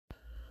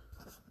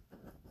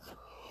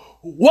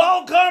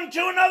Welcome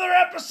to another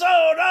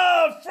episode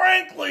of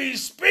Frankly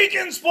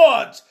Speaking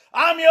Sports.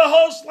 I'm your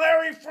host,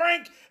 Larry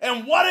Frank,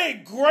 and what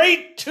a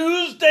great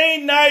Tuesday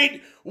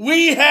night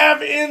we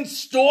have in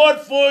store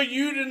for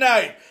you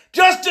tonight.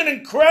 Just an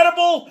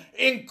incredible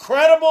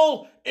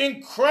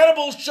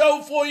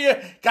show for you.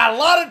 Got a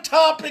lot of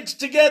topics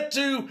to get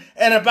to,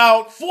 and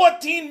about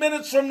 14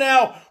 minutes from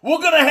now, we're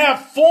going to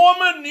have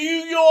former New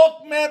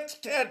York Mets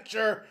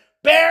catcher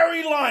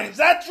Barry Lyons.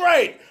 That's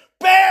right.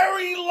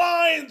 Barry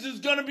Lyons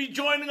is going to be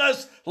joining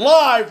us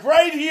live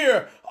right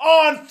here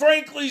on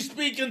Frankly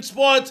Speaking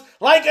Sports.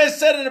 Like I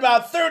said, in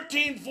about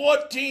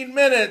 14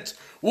 minutes,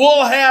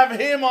 we'll have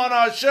him on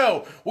our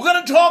show. We're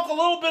going to talk a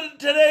little bit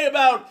today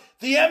about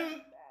the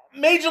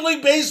Major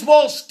League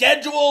Baseball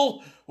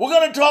schedule. We're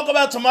going to talk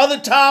about some other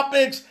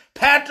topics.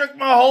 Patrick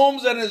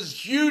Mahomes and his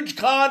huge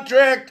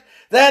contract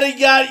that he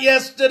got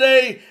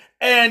yesterday,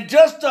 and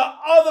just a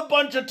other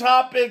bunch of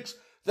topics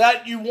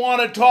that you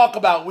want to talk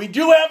about. We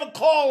do have a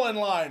call-in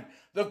line.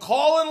 The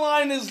call-in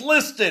line is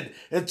listed.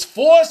 It's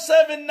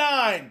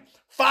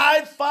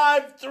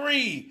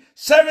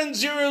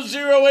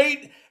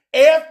 479-553-7008.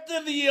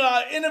 After the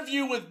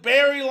interview with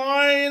Barry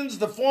Lyons,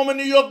 the former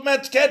New York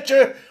Mets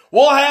catcher,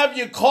 we'll have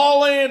you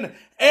call in,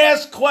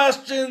 ask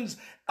questions,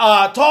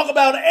 talk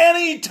about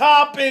any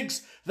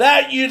topics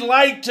that you'd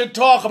like to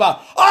talk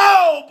about.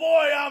 Oh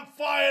boy, I'm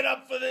fired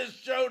up for this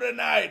show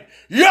tonight.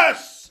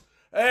 Yes!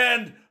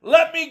 And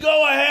let me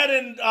go ahead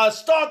and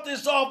start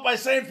this off by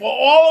saying, for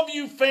all of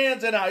you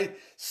fans, and I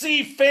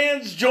see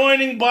fans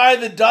joining by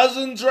the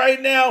dozens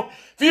right now,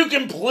 if you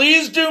can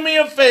please do me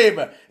a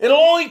favor. It'll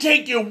only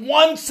take you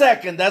 1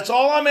 second. That's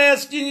all I'm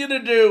asking you to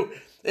do,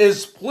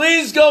 is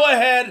please go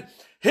ahead,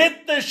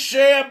 hit the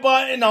share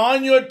button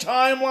on your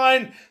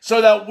timeline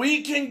so that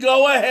we can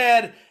go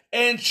ahead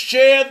and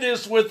share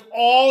this with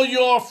all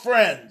your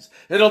friends.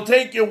 It'll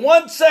take you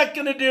 1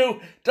 second to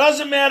do.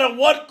 Doesn't matter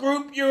what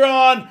group you're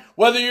on,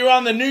 whether you're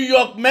on the New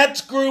York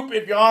Mets group,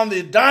 if you're on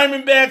the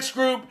Diamondbacks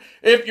group,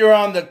 if you're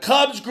on the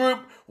Cubs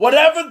group,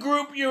 whatever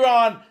group you're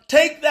on,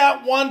 take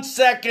that 1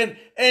 second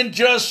and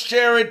just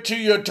share it to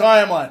your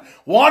timeline.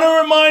 Want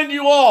to remind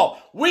you all,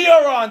 we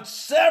are on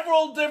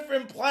several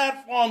different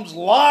platforms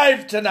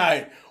live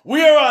tonight.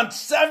 We are on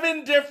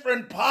 7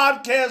 different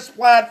podcast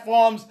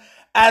platforms,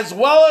 as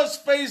well as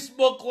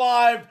Facebook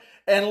Live.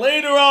 And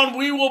later on,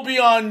 we will be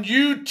on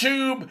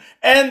YouTube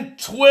and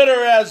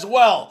Twitter as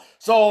well.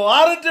 So a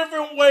lot of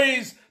different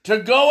ways to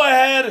go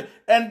ahead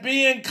and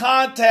be in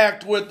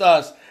contact with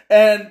us.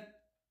 And,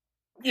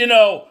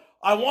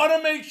 I want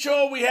to make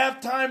sure we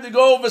have time to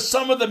go over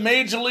some of the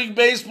Major League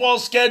Baseball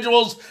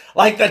schedules,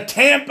 like the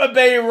Tampa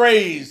Bay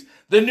Rays,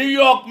 the New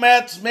York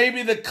Mets,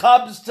 maybe the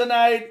Cubs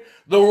tonight,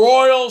 the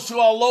Royals, who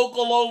are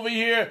local over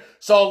here.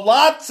 So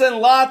lots and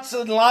lots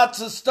of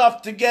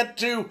stuff to get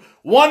to.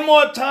 One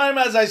more time,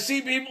 as I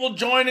see people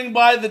joining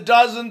by the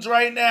dozens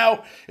right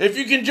now, if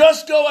you can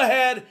just go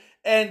ahead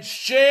and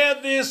share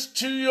this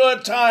to your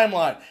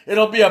timeline.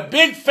 It'll be a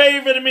big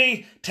favor to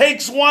me.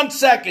 Takes 1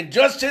 second.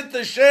 Just hit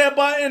the share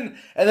button,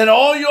 and then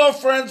all your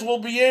friends will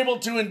be able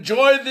to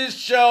enjoy this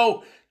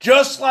show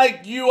just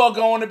like you are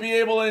going to be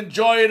able to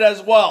enjoy it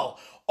as well.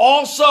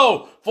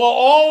 Also, for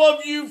all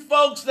of you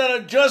folks that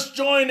are just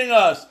joining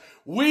us,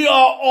 we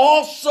are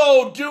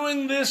also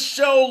doing this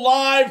show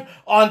live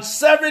on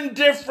 7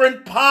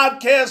 different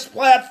podcast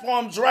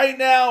platforms right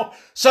now,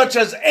 such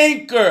as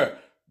Anchor,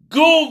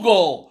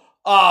 Google,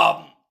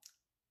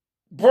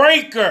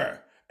 Breaker,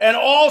 and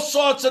all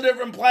sorts of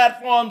different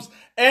platforms.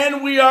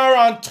 And we are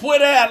on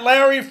Twitter at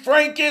Larry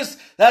Frankus.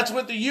 That's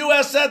with the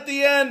US at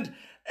the end.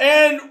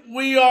 And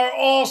we are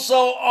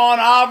also on,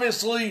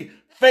 obviously,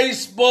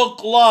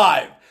 Facebook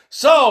Live.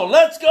 So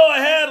let's go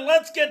ahead.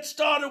 Let's get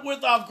started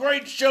with our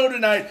great show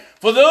tonight.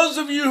 For those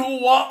of you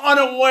who are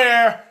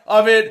unaware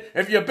of it,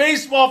 if you're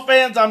baseball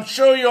fans, I'm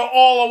sure you're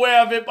all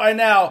aware of it by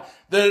now.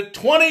 The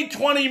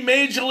 2020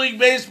 Major League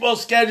Baseball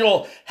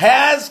schedule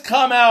has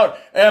come out,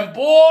 and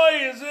boy,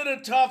 is it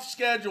a tough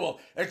schedule,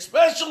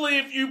 especially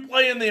if you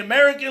play in the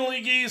American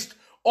League East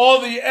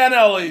or the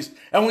NL East.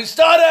 And we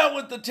start out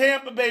with the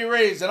Tampa Bay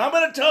Rays, and I'm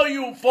going to tell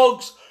you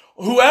folks,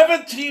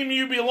 whoever team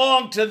you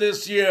belong to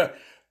this year,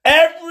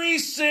 every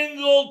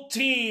single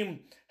team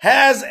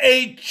has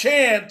a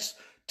chance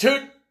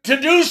to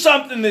do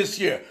something this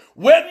year.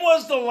 When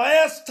was the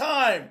last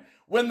time,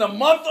 when the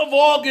month of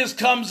August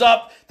comes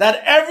up,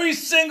 that every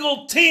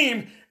single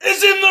team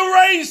is in the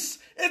race?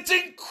 It's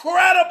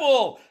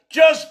incredible.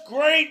 Just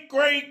great.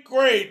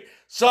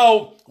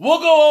 So we'll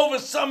go over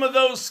some of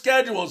those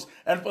schedules.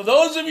 And for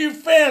those of you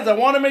fans, I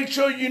want to make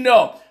sure you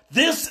know,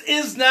 this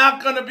is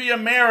not going to be a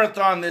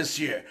marathon this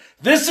year.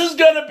 This is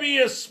going to be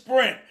a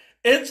sprint.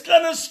 It's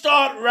going to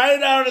start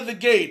right out of the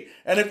gate.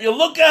 And if you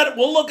look at it,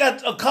 we'll look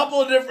at a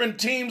couple of different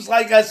teams,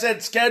 like I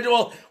said,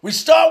 schedule. We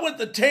start with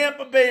the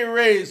Tampa Bay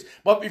Rays.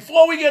 But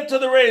before we get to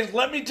the Rays,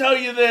 let me tell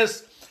you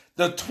this.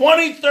 The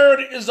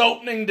 23rd is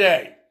opening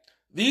day.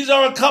 These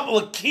are a couple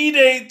of key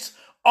dates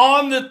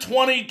on the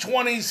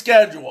 2020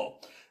 schedule.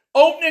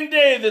 Opening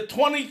day, the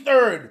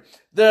 23rd,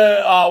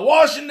 the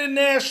Washington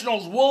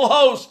Nationals will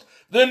host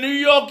the New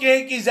York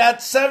Yankees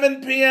at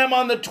 7 p.m.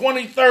 on the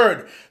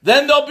 23rd.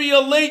 Then there'll be a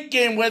late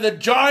game where the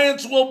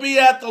Giants will be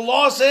at the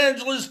Los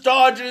Angeles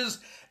Dodgers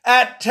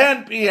at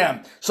 10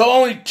 p.m. So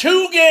only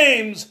 2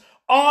 games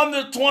on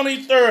the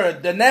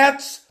 23rd. The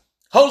Nats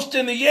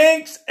hosting the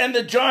Yanks and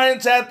the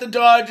Giants at the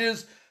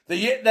Dodgers.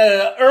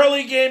 The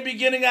early game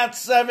beginning at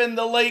 7,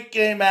 the late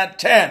game at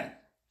 10.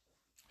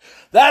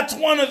 That's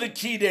one of the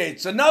key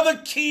dates.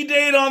 Another key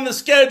date on the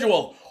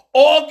schedule,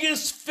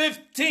 August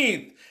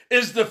 15th,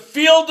 is the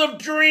Field of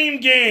Dream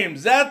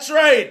games. That's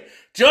right.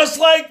 Just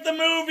like the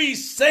movie,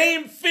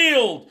 same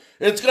field.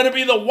 It's going to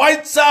be the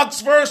White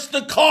Sox versus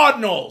the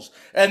Cardinals.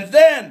 And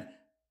then,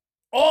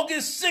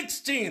 August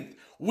 16th,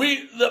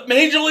 the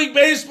Major League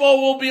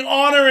Baseball will be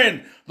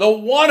honoring the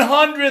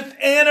 100th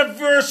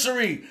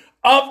anniversary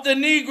of the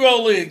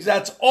Negro Leagues.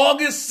 That's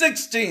August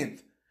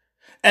 16th.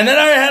 And then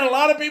I had a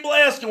lot of people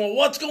asking, well,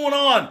 what's going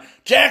on?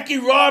 Jackie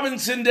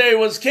Robinson Day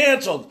was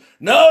canceled.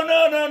 No.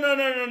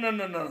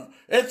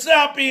 It's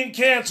not being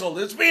canceled.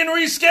 It's being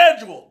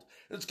rescheduled.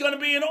 It's going to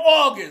be in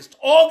August.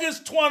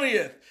 August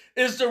 20th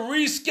is the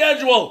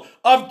reschedule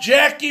of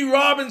Jackie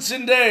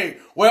Robinson Day,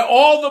 where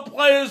all the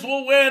players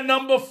will wear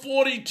number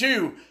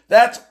 42.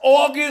 That's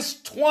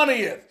August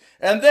 20th.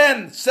 And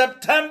then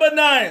September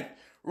 9th,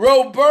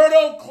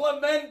 Roberto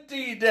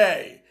Clemente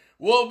Day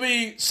will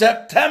be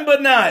September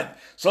 9th.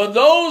 So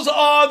those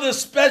are the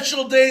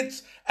special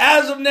dates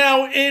as of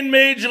now in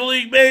Major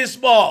League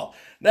Baseball.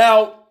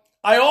 Now,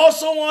 I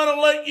also want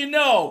to let you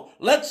know,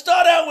 let's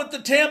start out with the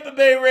Tampa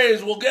Bay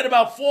Rays. We'll get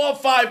about 4 or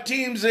 5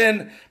 teams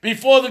in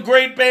before the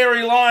Great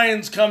Barry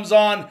Lions comes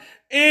on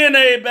in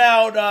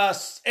about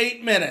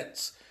 8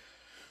 minutes.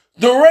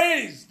 The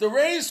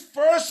Rays'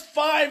 first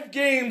 5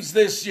 games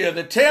this year,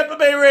 the Tampa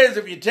Bay Rays,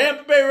 if you're a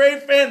Tampa Bay Ray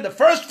fan, the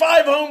first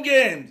 5 home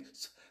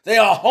games, they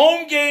are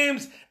home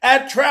games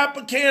at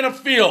Tropicana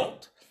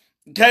Field.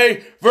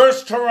 Okay,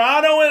 versus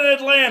Toronto and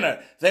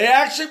Atlanta. They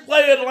actually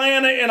play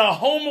Atlanta in a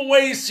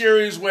home-away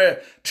series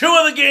where 2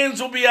 of the games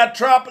will be at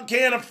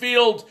Tropicana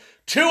Field,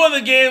 2 of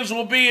the games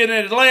will be in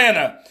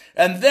Atlanta.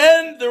 And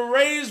then the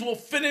Rays will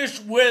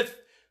finish with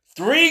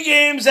 3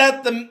 games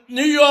at the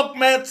New York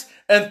Mets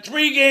and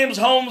 3 games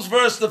homes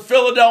versus the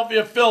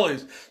Philadelphia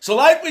Phillies. So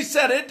like we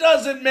said, it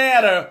doesn't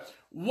matter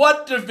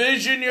what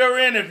division you're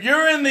in. If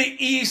you're in the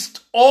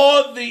East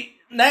or the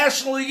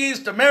National League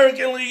East,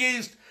 American League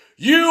East,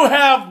 you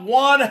have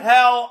one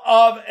hell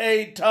of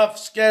a tough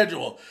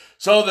schedule.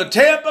 So the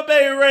Tampa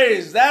Bay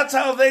Rays, that's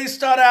how they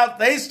start out.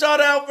 They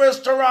start out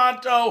versus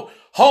Toronto,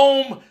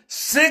 home,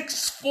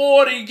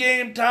 6:40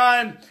 game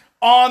time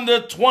on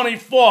the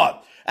 24th.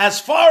 As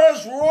far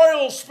as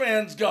Royals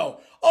fans go,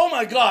 oh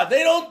my God,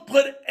 they don't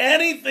put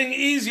anything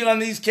easy on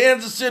these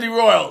Kansas City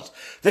Royals.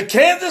 The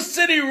Kansas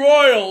City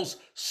Royals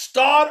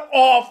start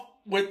off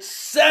with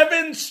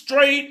 7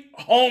 straight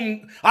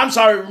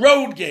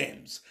road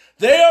games.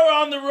 They are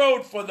on the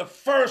road for the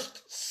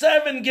first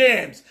 7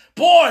 games.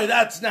 Boy,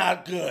 that's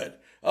not good.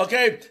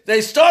 Okay?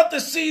 They start the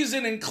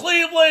season in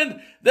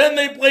Cleveland, then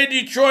they play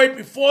Detroit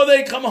before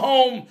they come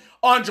home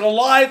on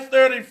July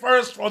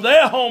 31st for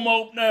their home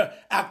opener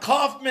at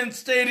Kauffman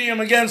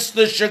Stadium against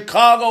the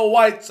Chicago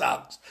White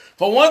Sox.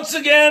 For once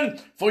again,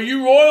 for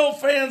you Royal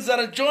fans that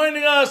are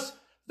joining us,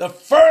 the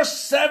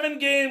first 7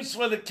 games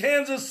for the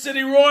Kansas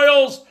City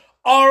Royals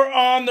are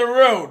on the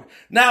road.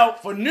 Now,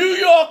 for New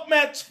York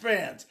Mets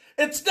fans,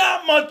 it's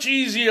not much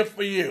easier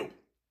for you.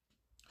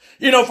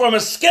 You know, from a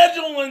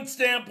scheduling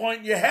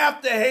standpoint, you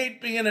have to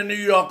hate being a New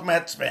York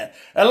Mets fan.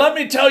 And let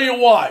me tell you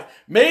why.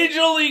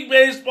 Major League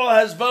Baseball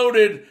has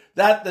voted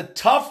that the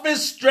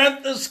toughest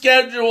strength of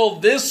schedule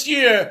this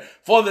year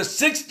for the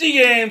 60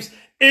 games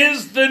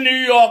is the New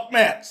York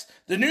Mets.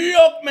 The New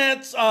York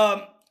Mets,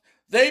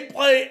 they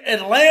play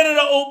Atlanta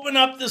to open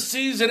up the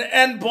season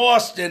and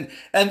Boston.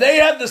 And they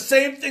have the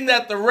same thing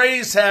that the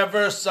Rays have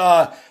versus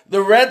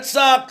the Red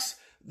Sox.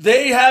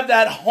 They have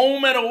that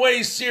home and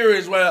away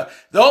series where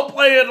they'll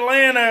play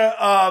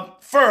Atlanta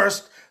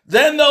first,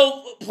 then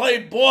they'll play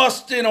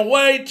Boston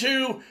away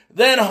 2,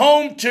 then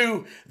home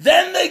 2,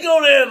 then they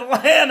go to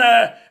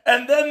Atlanta,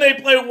 and then they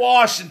play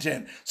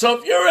Washington. So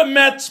if you're a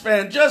Mets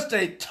fan, just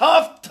a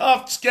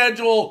tough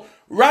schedule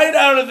right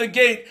out of the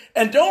gate.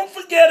 And don't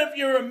forget, if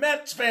you're a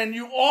Mets fan,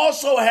 you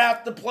also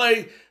have to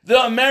play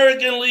the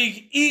American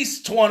League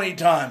East 20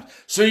 times.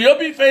 So you'll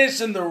be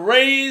facing the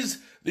Rays,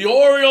 the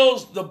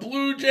Orioles, the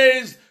Blue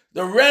Jays,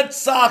 the Red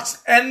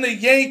Sox, and the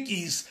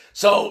Yankees.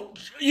 So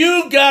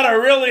you gotta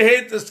really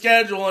hate the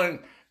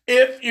scheduling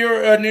if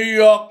you're a New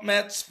York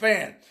Mets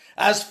fan.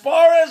 As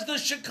far as the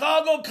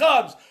Chicago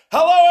Cubs,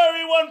 hello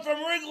everyone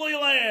from Wrigley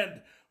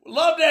Land.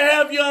 Love to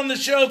have you on the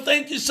show.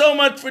 Thank you so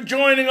much for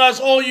joining us,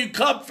 all you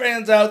Cub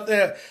fans out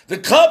there. The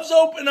Cubs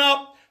open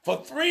up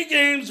for 3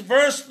 games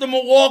versus the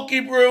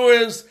Milwaukee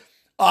Brewers.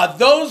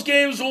 Those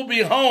games will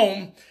be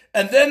home,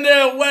 and then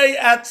they're away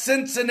at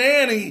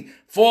Cincinnati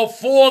for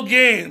 4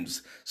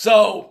 games.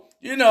 So,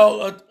 you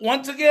know,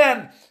 once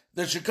again,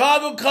 the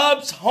Chicago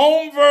Cubs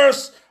home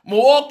versus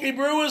Milwaukee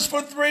Brewers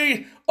for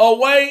 3,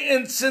 away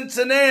in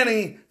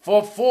Cincinnati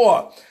for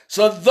 4.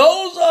 So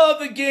those are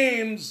the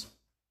games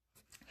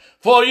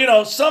for,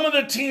 some of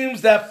the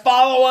teams that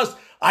follow us.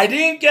 I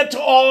didn't get to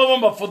all of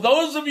them, but for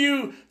those of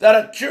you that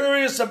are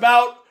curious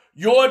about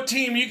your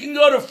team, you can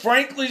go to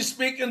Frankly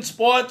Speaking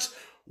Sports.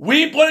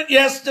 We put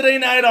yesterday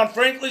night on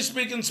Frankly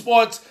Speaking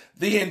Sports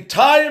the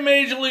entire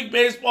Major League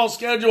Baseball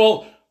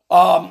schedule,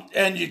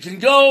 and you can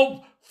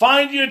go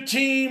find your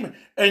team,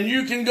 and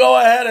you can go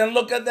ahead and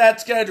look at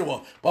that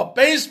schedule. But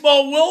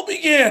baseball will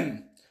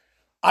begin,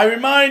 I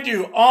remind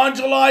you, on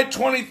July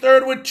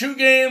 23rd with 2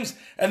 games,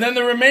 and then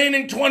the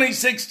remaining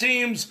 26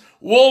 teams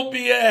will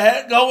be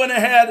going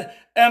ahead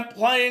and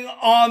playing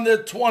on the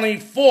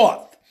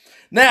 24th.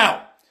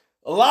 Now,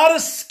 a lot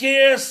of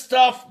scare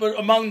stuff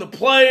among the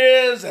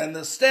players and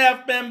the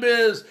staff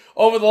members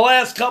over the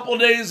last couple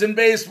days in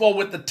baseball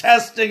with the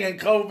testing and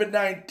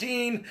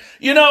COVID-19.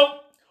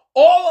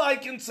 All I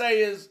can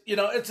say is,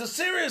 it's a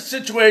serious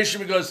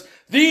situation because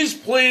these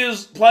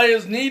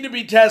players need to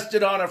be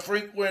tested on a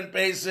frequent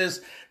basis,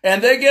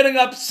 and they're getting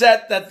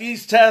upset that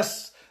these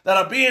tests that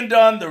are being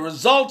done, the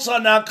results are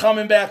not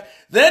coming back.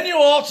 Then you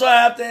also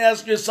have to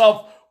ask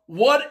yourself,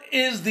 what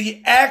is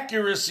the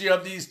accuracy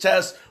of these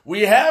tests?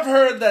 We have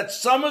heard that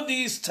some of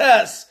these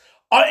tests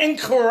are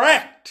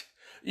incorrect,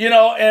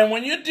 and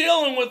when you're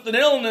dealing with an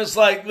illness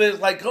like this,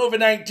 like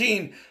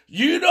COVID-19,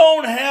 you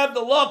don't have the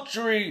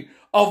luxury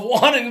of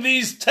wanting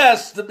these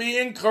tests to be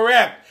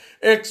incorrect,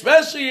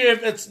 especially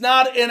if it's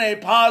not in a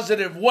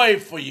positive way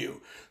for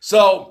you.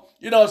 So,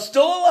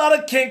 still a lot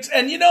of kinks.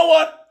 And you know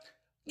what?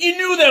 You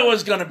knew there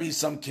was going to be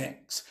some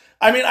kinks.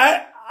 I mean,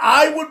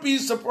 I would be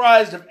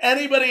surprised if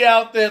anybody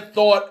out there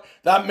thought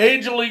that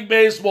Major League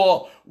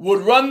Baseball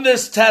would run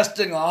this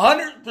testing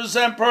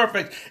 100%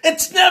 perfect.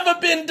 It's never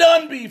been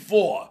done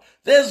before.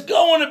 There's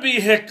going to be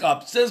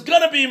hiccups. There's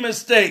going to be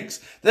mistakes.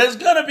 There's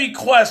going to be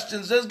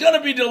questions. There's going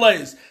to be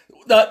delays.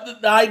 The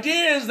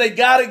idea is they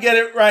got to get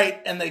it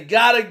right, and they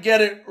got to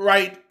get it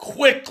right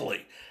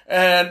quickly.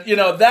 And,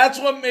 that's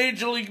what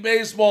Major League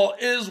Baseball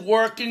is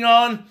working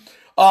on.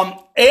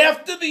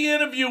 After the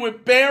interview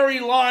with Barry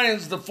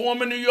Lyons, the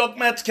former New York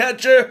Mets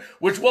catcher,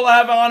 which we'll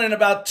have on in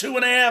about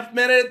 2.5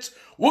 minutes,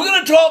 we're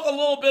going to talk a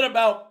little bit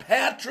about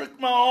Patrick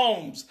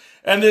Mahomes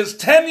and this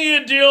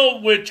 10-year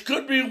deal, which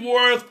could be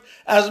worth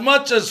as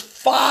much as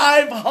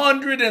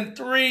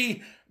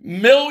 $503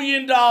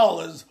 million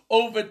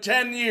over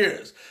 10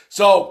 years.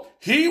 So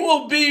he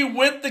will be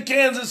with the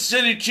Kansas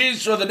City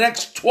Chiefs for the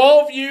next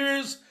 12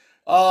 years.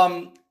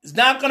 He's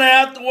not going to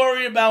have to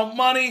worry about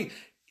money.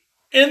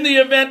 In the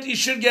event he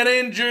should get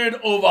injured,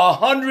 over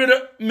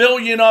 $100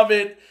 million of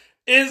it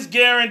is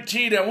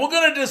guaranteed. And we're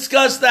going to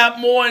discuss that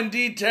more in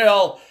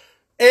detail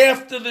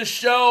after the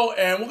show.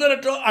 And we're going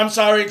to talk,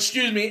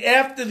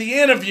 after the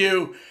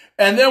interview.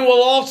 And then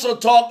we'll also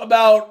talk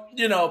about,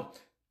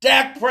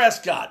 Dak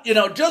Prescott.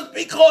 Just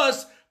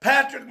because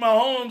Patrick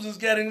Mahomes is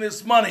getting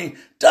this money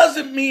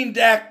doesn't mean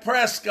Dak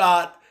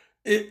Prescott,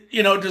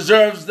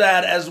 deserves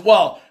that as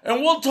well.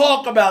 And we'll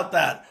talk about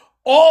that.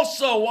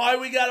 Also, why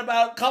we got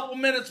about a couple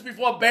minutes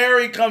before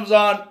Barry comes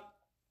on,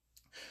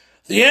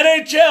 the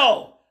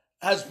NHL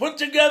has put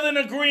together an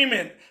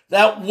agreement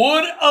that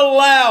would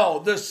allow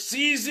the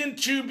season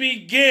to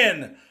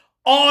begin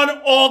on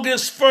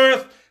August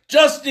 1st.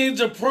 Just needs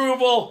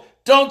approval.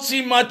 Don't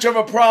see much of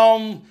a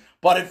problem.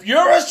 But if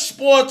you're a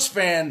sports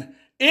fan,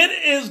 it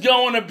is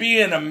going to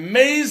be an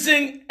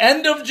amazing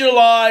end of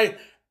July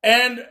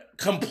and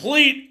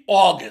complete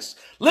August.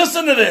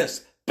 Listen to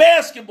this.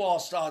 Basketball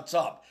starts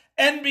up.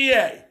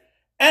 NBA.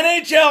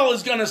 NHL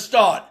is going to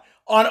start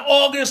on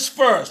August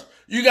 1st.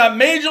 You got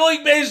Major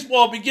League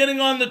Baseball beginning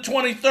on the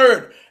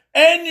 23rd.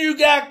 And you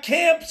got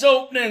camps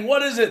opening.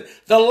 What is it?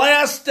 The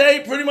last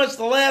day, pretty much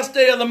the last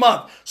day of the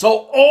month.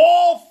 So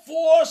all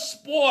 4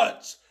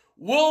 sports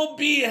will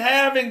be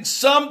having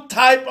some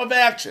type of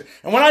action.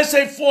 And when I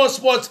say 4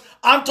 sports,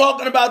 I'm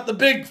talking about the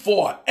big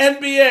 4.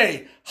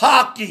 NBA,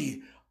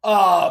 hockey,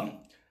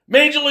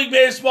 Major League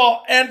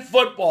Baseball, and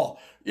football.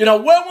 When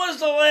was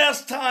the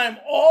last time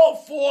all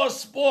 4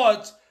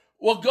 sports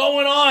were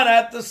going on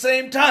at the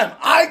same time?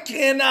 I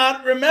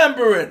cannot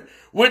remember it,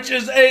 which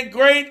is a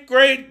great,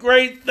 great,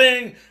 great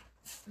thing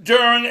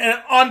during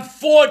an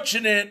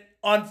unfortunate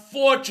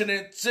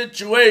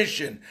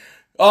situation.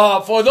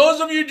 For those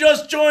of you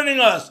just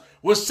joining us,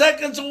 we're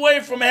seconds away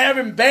from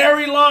having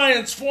Barry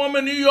Lyons,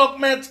 former New York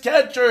Mets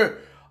catcher,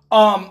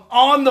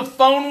 on the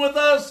phone with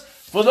us.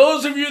 For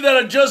those of you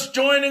that are just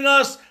joining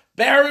us,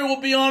 Barry will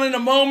be on in a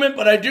moment,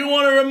 but I do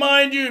want to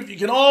remind you, if you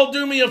can all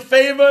do me a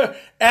favor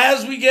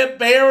as we get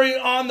Barry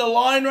on the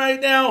line right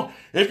now,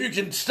 if you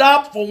can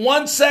stop for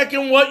 1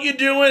 second what you're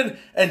doing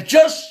and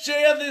just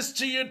share this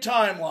to your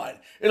timeline.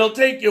 It'll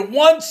take you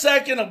 1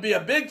 second. It'll be a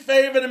big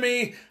favor to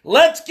me.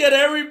 Let's get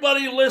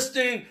everybody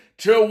listening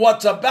to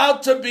what's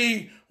about to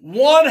be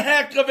one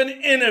heck of an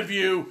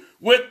interview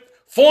with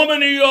former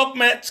New York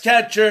Mets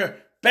catcher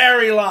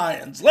Barry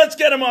Lyons. Let's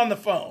get him on the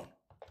phone.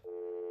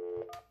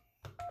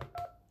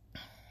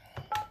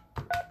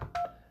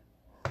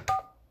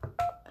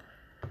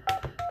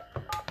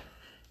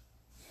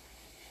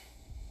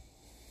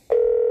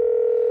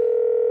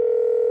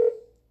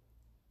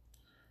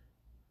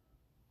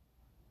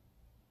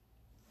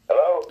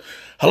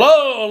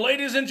 Hello,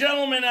 ladies and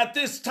gentlemen. At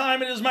this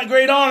time, it is my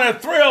great honor,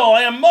 thrill,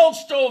 and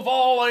most of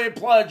all a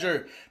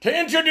pleasure to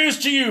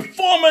introduce to you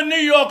former New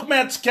York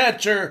Mets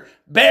catcher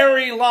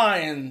Barry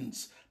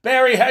Lyons.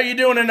 Barry, how you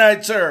doing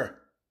tonight, sir?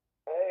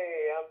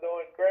 Hey, I'm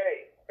doing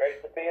great.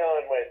 Great to be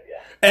on with you.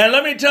 And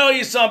let me tell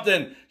you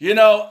something.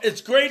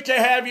 It's great to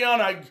have you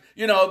on.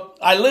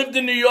 I lived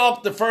in New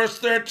York the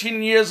first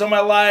 13 years of my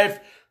life.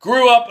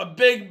 Grew up a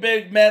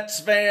big Mets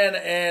fan,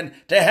 and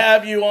to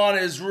have you on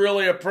is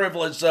really a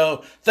privilege.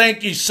 So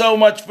thank you so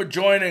much for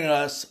joining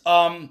us.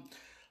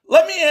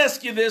 Let me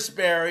ask you this,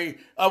 Barry.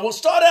 We'll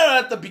start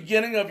out at the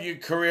beginning of your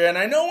career, and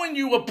I know when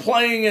you were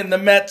playing in the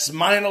Mets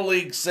minor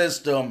league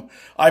system,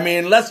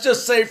 let's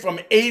just say from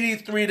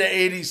 83 to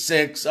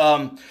 86,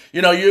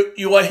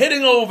 you were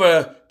hitting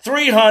over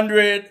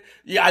 300.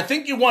 I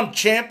think you won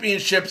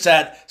championships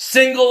at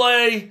single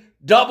A,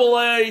 Double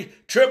A,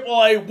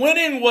 Triple A.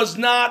 Winning was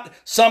not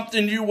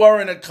something you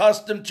weren't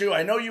accustomed to.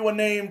 I know you were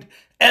named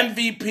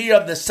MVP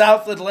of the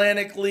South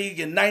Atlantic League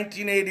in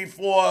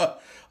 1984.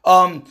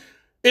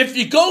 If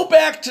you go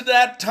back to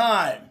that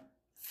time,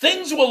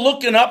 things were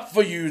looking up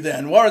for you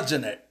then,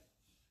 wasn't it?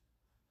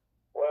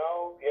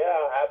 Well,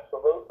 yeah,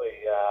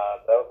 absolutely.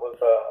 That was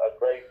a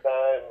great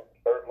time.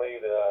 Certainly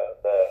the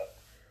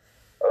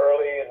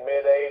early and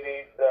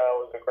mid-'80s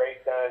was a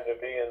great time to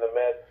be in the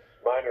Mets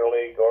minor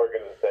league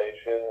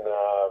organization.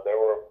 There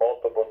were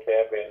multiple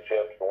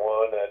championships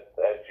won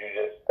as you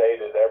just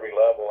stated, every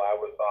level. I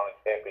was on a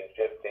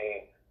championship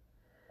team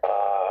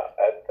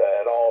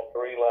at all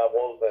three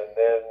levels, and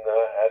then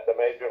at the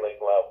major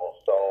league level.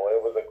 So it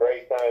was a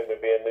great time to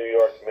be a New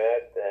York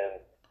Met, and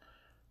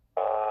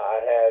I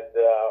had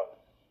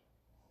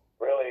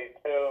really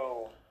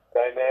two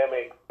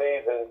dynamic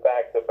seasons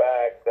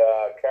back-to-back.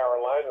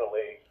 Carolina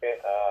League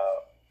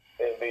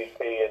MVP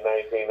in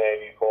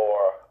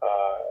 1984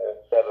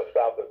 instead of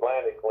South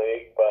Atlantic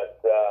League, but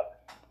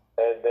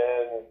and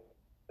then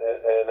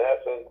in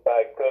essence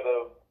I could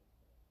have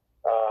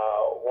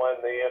won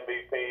the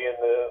MVP in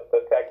the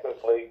Texas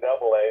League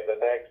Double A the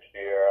next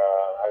year.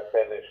 I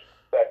finished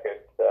second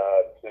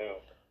to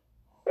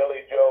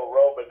Billy Joe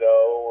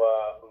Robideau,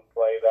 who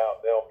played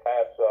out in El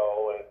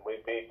Paso, and we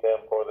beat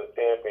them for the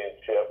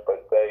championship.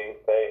 But they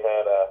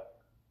had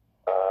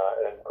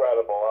an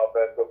incredible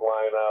offensive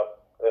lineup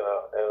in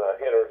a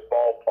hitter's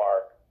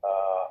ballpark,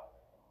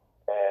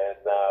 and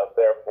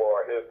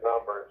therefore his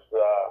numbers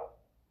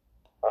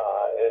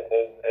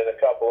in a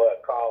couple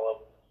of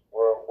columns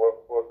were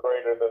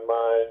greater than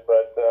mine.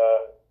 But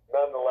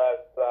nonetheless,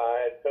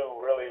 I had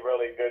two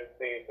really good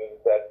seasons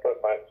that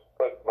put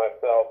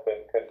myself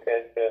in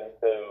contention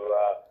to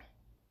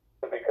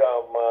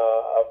become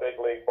a big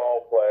league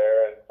ball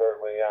player, and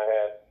certainly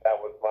that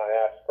was my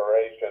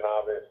aspiration,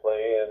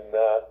 obviously, and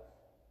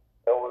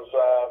it was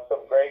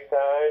some great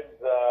times,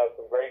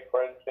 some great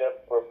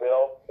friendships were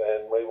built,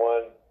 and we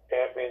won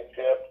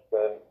championships,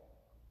 and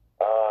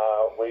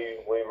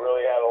we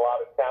really had a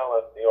lot of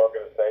talent in the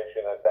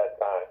organization at that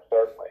time,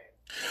 certainly.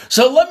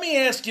 So let me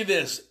ask you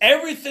this.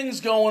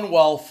 Everything's going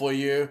well for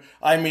you.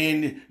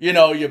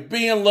 You're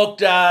being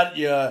looked at.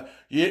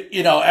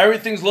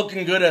 Everything's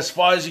looking good as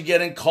far as you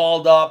getting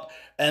called up.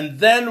 And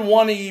then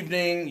one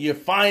evening you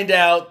find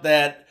out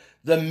that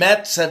the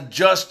Mets have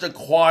just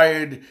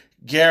acquired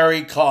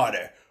Gary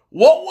Carter.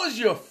 What was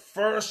your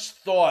first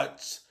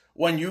thoughts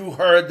when you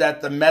heard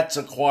that the Mets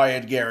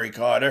acquired Gary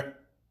Carter?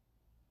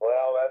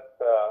 Well, that's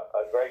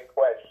a great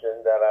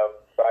question that I've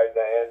tried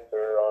to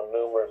answer on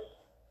numerous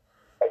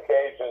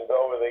occasions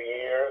over the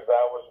years.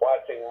 I was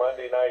watching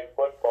Monday Night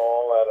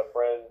Football at a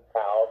friend's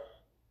house,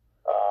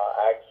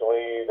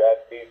 actually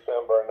that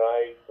December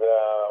night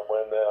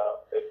when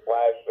it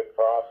flashed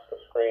across the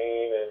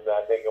screen, and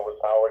I think it was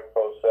Howard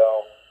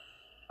Cosell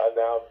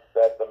announced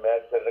that the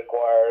Mets had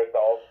acquired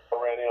the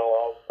perennial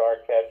all-star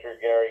catcher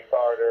Gary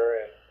Carter,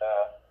 and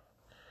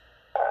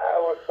I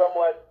was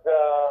somewhat,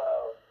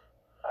 I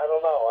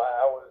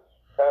was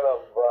kind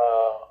of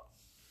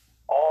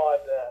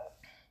awed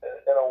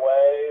in a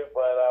way,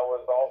 but I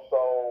was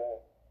also,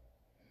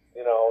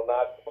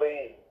 not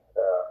pleased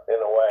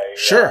in a way.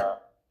 Sure.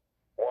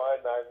 One,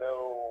 I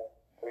knew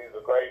he's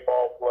a great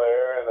ball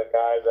player and a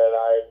guy that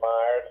I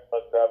admired and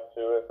looked up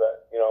to as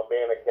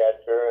being a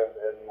catcher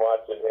and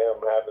watching him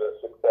have the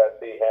success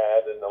he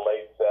had in the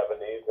late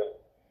 70s and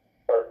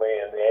certainly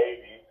in the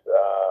 80s.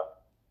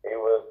 He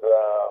was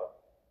a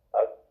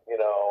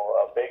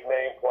big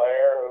name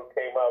player who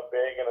came up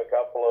big in a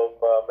couple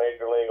of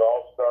Major League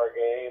All-Star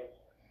games.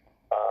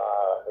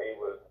 He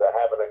was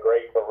having a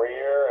great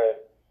career, and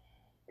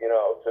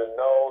to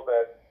know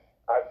that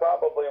I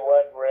probably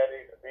wasn't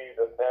ready to be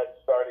the Mets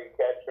starting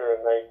catcher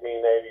in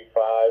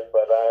 1985,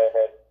 but I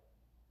had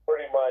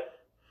pretty much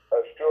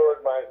assured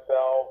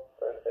myself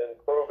and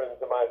proven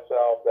to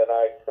myself that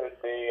I could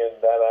be, and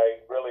that I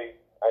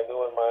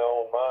knew in my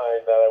own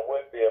mind that I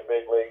would be a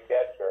big league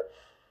catcher.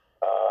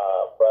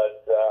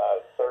 But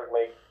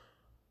certainly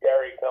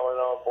Gary coming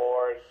on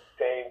board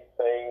changed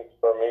things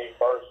for me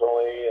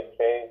personally and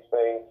changed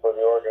things for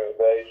the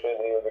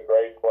organization. He was a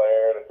great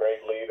player and a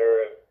great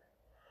leader,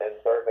 and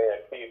certainly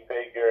a key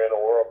figure in a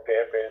World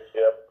Championship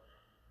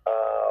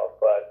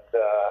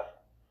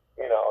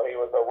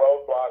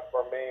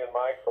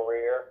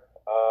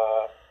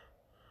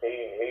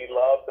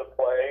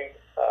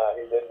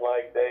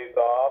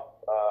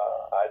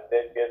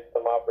did get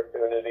some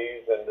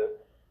opportunities and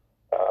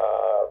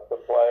to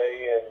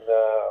play and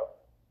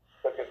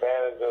took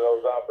advantage of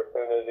those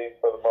opportunities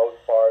for the most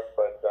part.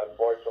 But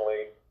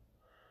unfortunately,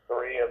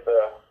 3 of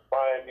the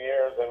prime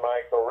years in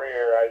my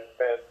career I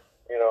spent,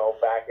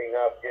 backing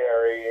up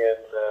Gary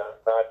and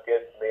not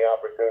getting the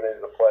opportunity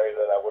to play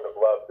that I would have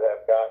loved to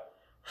have gotten.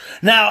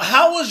 Now,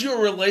 how was your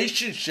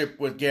relationship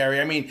with Gary?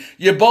 I mean,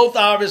 you both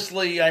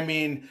obviously, you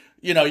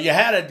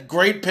had a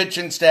great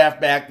pitching staff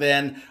back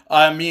then.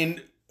 I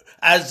mean,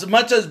 as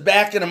much as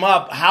backing him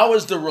up, how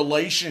is the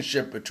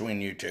relationship between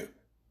you two?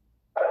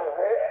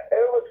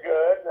 It was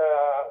good.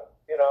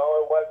 It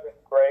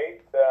wasn't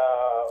great,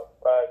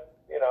 but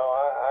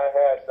I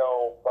had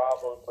no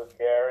problems with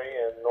Gary,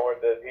 and nor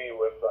did he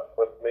with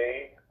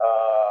me.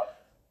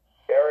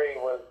 Gary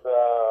was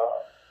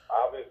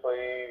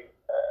obviously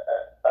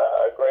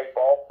a great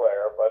ball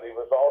player, but he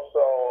was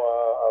also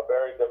a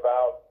very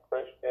devout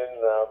Christian,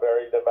 a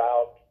very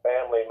devout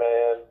family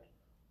man,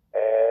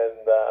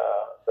 and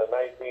the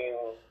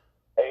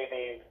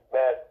 1980s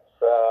Mets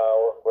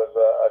was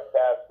a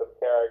cast of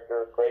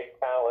characters, great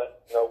talent,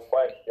 no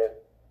question,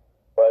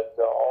 but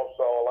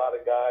also a lot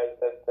of guys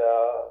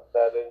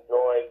that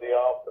enjoyed the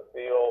off the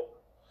field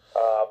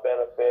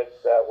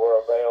benefits that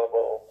were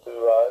available to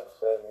us,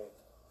 and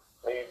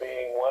me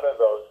being one of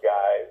those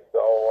guys. So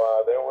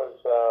there was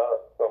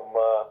some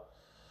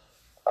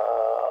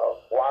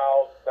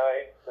wild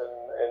nights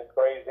and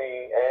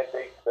crazy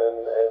antics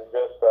and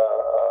just a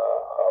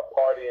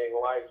partying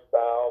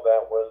lifestyle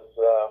that was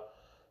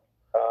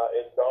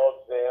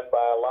indulged in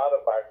by a lot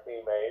of our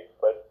teammates,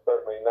 but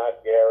certainly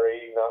not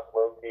Gary, not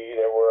Mookie.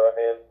 There were a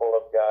handful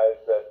of guys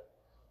that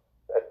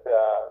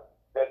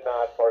did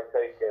not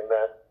partake in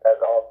that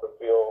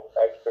off-the-field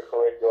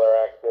extracurricular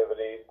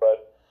activities,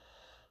 but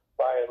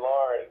by and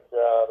large,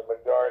 the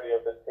majority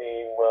of the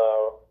team,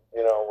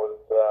 was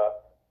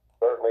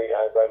certainly,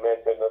 as I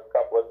mentioned a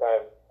couple of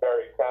times,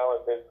 very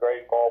talented,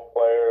 great ball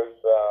players.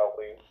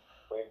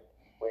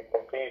 We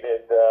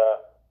competed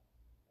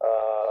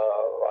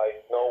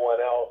like no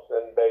one else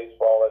in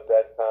baseball at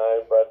that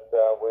time, but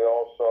we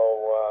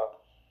also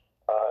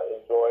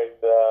enjoyed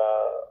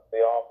the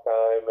off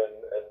time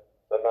and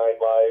the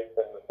nightlife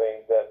and the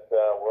things that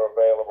were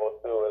available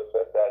to us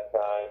at that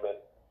time, and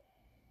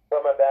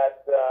some of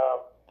that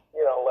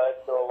led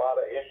to a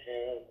lot of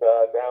issues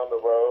down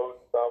the road,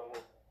 some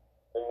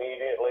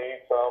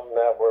immediately, some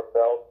that were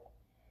felt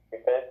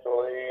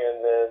eventually,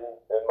 and then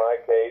in my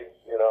case,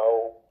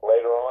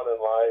 later on in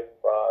life,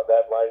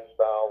 that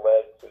lifestyle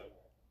led to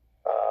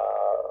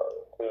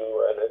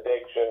an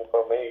addiction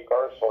for me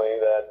personally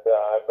that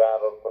I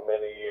battled for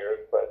many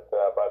years, but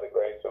by the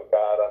grace of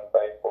God, I'm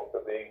thankful to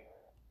be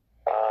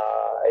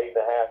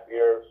 8.5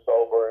 years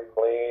sober and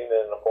clean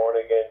and a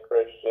born-again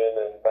Christian,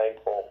 and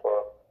thankful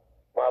for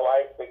my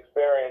life's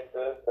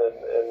experiences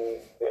and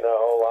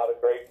a lot of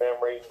great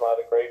memories, a lot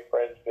of great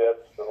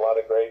friendships, and a lot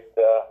of great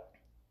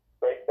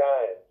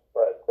times.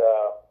 But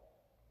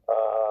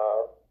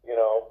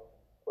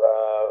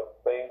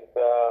things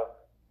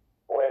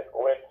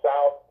went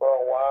south for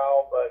a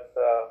while, but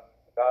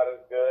God is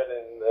good,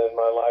 and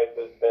my life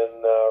has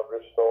been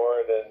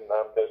restored, and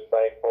I'm just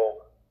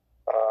thankful.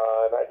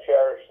 And I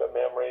cherish the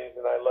memories,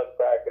 and I look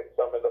back at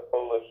some of the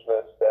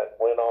foolishness that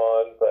went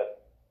on,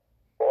 but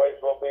boys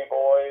will be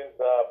boys.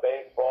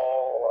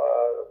 Baseball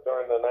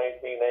during the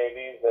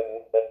 1980s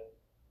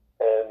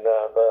and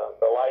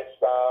the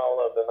lifestyle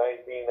of the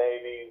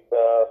 1980s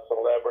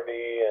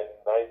celebrity and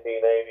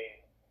 1980s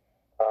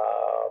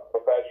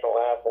professional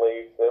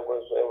athletes. It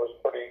was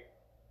pretty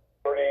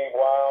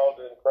wild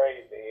and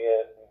crazy,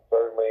 and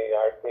certainly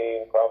our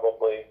team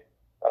probably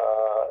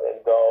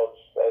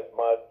indulged as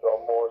much or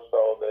more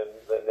so than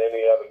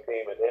any other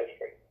team in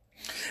history.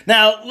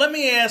 Now, let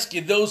me ask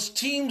you, those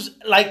teams,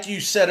 like you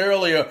said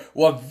earlier,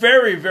 were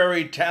very,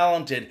 very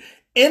talented.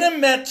 In a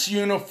Mets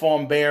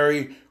uniform,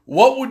 Barry,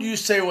 what would you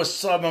say was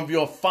some of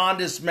your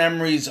fondest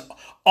memories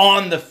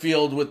on the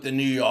field with the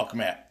New York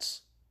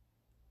Mets?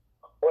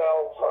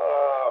 Well,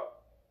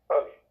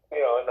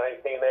 in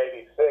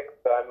 1986,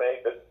 I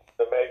made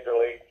the Major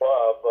League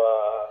Club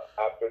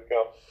after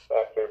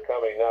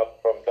coming up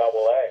from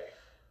Double-A.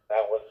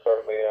 That was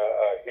certainly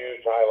a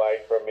huge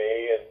highlight for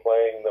me, and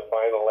playing the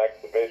final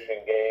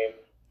exhibition game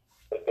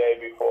the day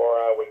before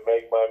I would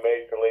make my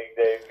Major League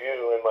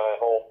debut in my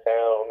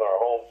hometown or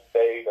home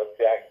state of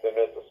Jackson,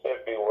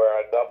 Mississippi, where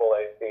a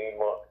Double-A team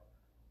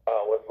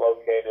was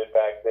located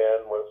back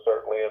then, was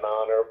certainly an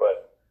honor.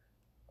 But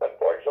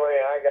unfortunately,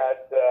 I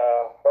got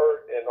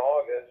hurt in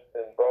August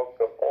and broke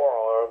the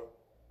forearm,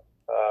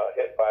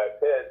 hit by a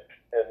pitch,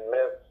 and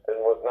missed, and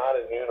was not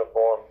in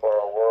uniform for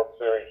a World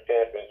Series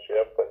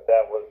championship. But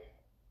that was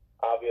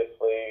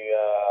obviously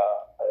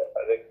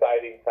an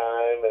exciting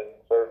time, and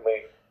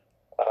certainly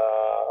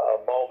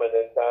a moment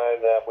in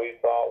time that we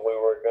thought we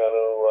were going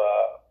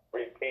to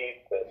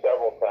repeat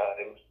several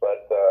times,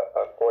 but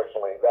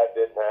unfortunately that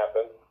didn't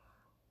happen.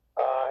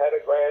 Had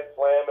a grand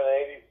slam in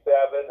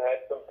 '87,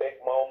 had some big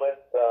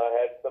moments,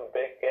 had some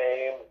big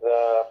games.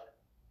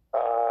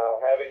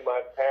 Having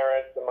my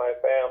parents and my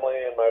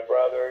family and my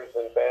brothers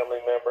and family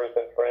members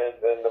and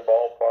friends in the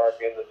ballpark,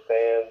 in the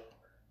stands,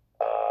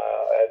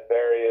 at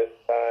various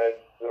times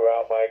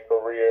throughout my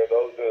career.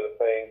 Those are the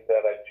things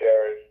that I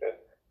cherish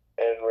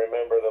and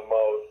remember the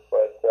most.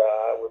 But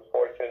I was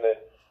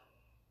fortunate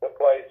to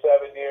play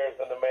 7 years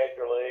in the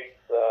major leagues,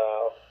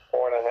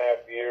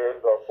 4.5 years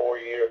or 4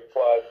 years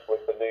plus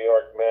with the New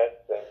York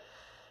Mets, and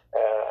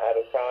at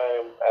a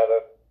time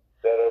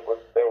there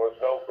was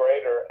no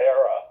greater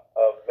era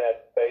of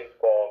Mets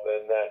baseball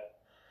than that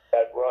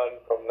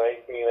run from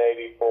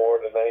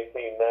 1984 to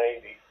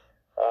 1990.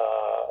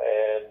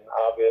 And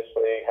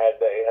obviously, had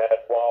they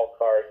had wild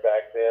card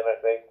back then, I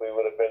think we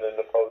would have been in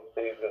the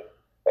postseason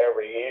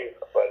every year.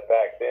 But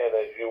back then,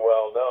 as you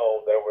well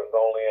know, there was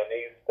only an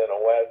East and a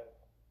West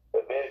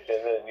division,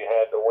 and you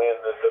had to win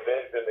the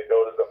division to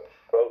go to the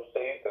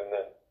postseason.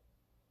 And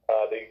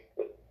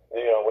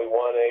we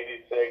won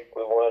 '86,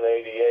 we won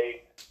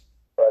 '88,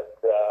 but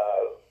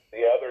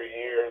the other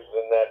years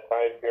in that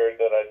time period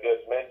that I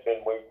just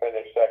mentioned, we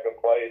finished second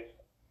place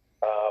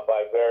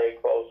by very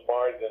close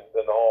margins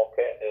in all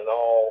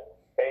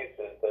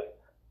cases,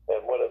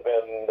 and would have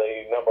been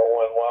the number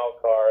one wild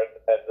card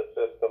had the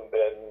system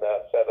been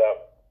set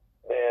up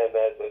then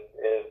as it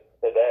is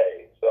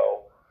today.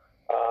 So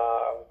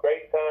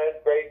great times,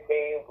 great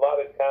teams, a lot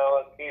of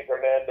talent. Keith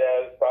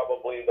Hernandez,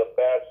 probably the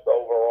best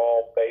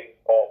overall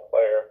baseball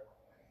player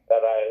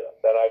that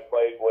I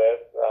played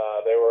with.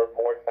 There were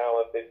more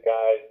talented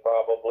guys,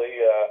 probably.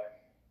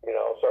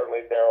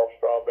 Certainly Darryl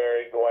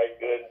Strawberry, Dwight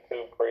Gooden,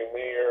 two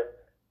premier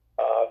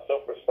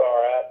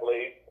superstar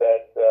athletes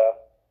that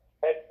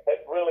had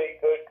really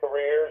good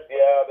careers.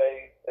 Yeah,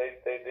 they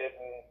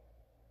didn't.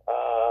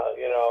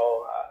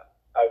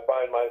 I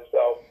find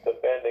myself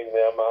defending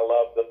them. I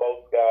love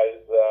both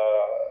guys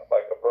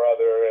like a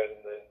brother, and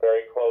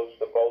very close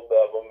to both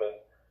of them.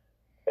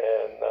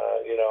 And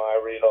I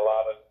read a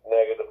lot of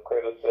negative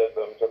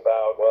criticisms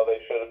about, well,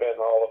 they should have been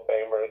Hall of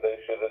Famers. They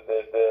should have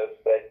did this.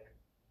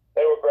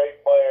 They were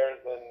great players,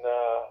 and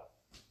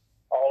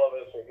all of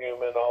us are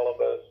human. All of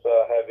us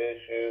have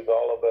issues.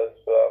 All of us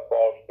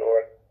fall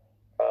short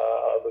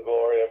of the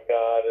glory of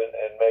God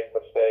and make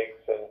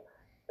mistakes. And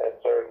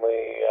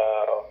certainly,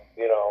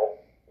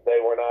 they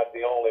were not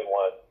the only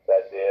ones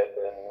that did,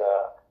 and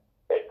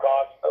it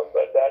cost them.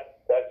 But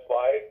that's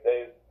life.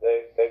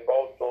 They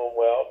both doing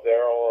well.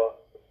 Darryl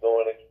is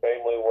doing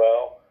extremely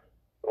well.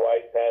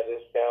 Dwight had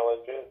his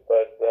challenges,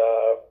 but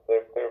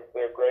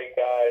they're great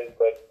guys.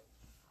 But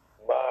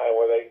my,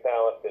 were they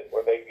talented?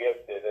 Were they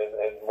gifted?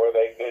 And were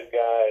they good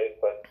guys?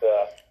 But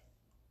the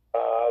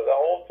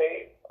whole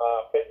team,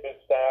 pitching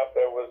staff,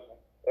 there was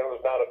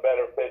not a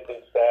better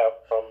pitching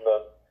staff, from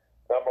the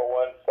number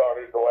one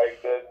starter Dwight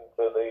Gooden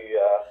to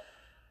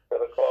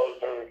the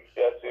closers,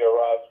 Jesse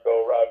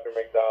Orozco, Roger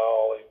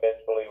McDowell,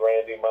 eventually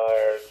Randy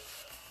Myers.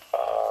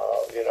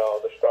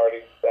 The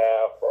starting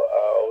staff,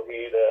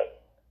 Ojeda,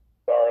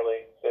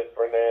 Starling, Sid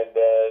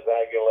Fernandez,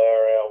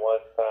 Aguilera at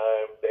one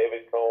time.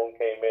 David Cone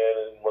came in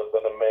and was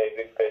an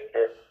amazing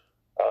pitcher.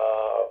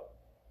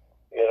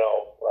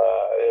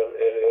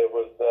 It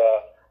was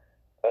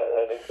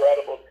an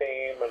incredible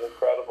team, an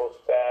incredible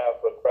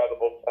staff,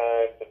 incredible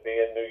time to be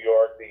in New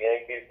York. The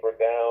Yankees were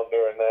down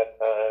during that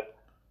time.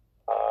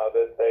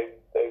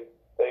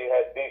 They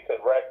had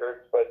decent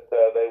records, but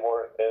they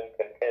weren't in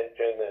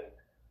contention. And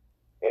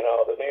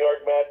the New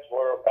York Mets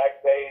were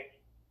back page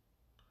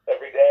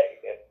every day,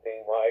 it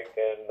seemed like,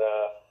 and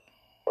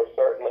were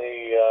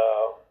certainly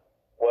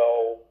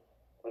well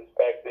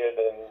respected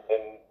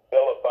and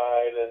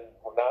vilified, and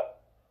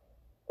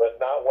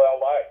not well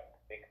liked,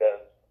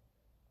 because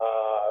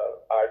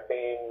our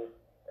team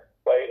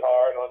played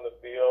hard on the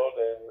field,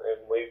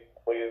 and we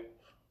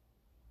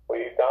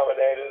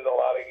dominated a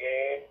lot of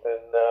games,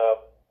 and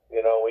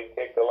we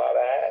kicked a lot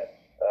of ass.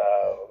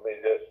 Let me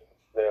just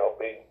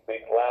be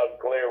loud and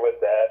clear with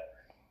that.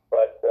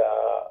 But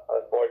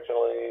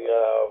unfortunately,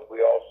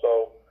 we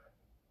also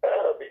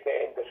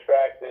became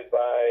distracted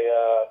by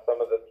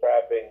some of the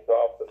trappings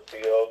off the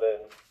field,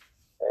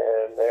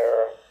 and there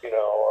are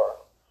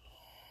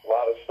a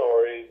lot of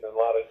stories and a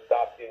lot of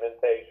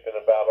documentation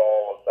about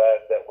all of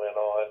that went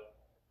on.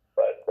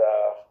 But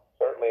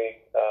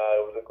certainly,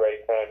 it was a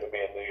great time to be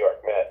in New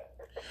York Mets.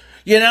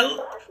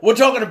 We're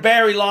talking to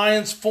Barry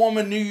Lyons,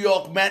 former New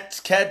York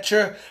Mets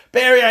catcher.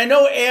 Barry, I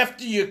know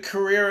after your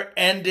career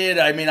ended,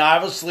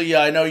 obviously,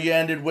 I know you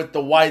ended with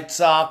the White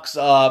Sox.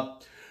 I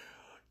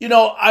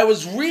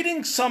was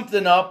reading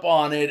something up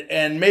on it,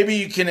 and maybe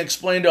you can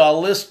explain to our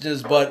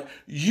listeners, but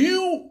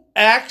you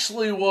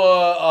actually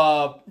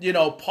were,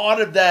 part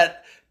of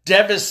that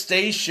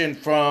devastation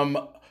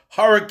from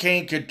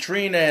Hurricane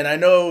Katrina, and I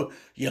know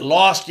you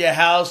lost your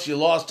house, you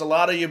lost a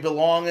lot of your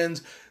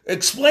belongings.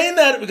 Explain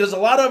that, because a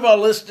lot of our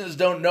listeners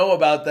don't know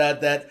about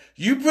that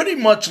you pretty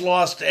much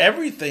lost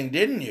everything,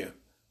 didn't you?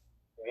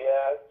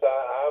 Yes,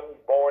 I'm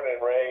born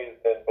and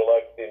raised in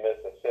Biloxi,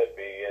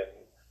 Mississippi,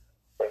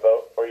 and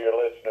for your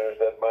listeners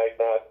that might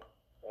not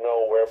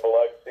know where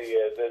Biloxi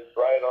is, it's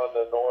right on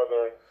the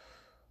northern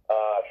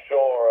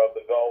shore of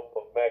the Gulf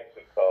of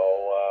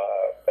Mexico,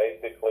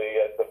 basically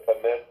at the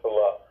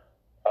peninsula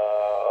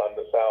on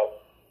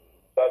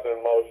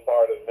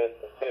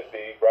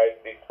Mississippi,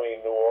 right between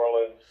New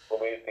Orleans,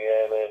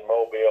 Louisiana, and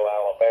Mobile,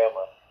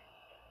 Alabama.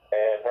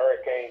 And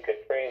Hurricane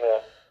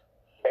Katrina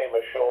came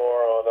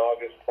ashore on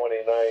August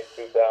 29,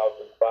 2005.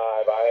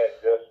 I had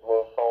just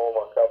moved home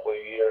a couple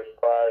of years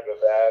prior to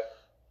that.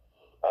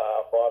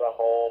 Bought a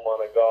home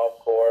on a golf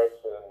course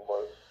and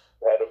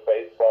had a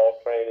baseball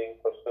training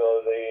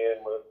facility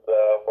and was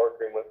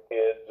working with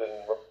kids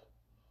and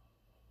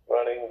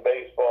running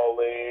baseball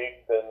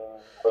leagues and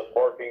was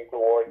working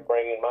towards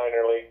bringing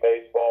minor league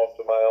baseball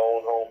to my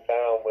own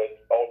hometown, which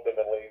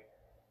ultimately,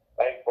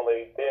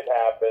 thankfully, did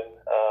happen.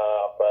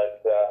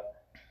 But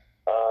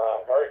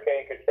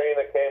Hurricane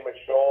Katrina came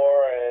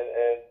ashore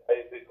and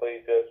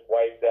basically just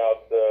wiped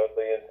out the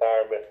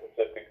entire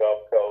Mississippi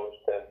Gulf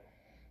Coast. And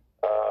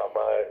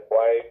my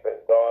wife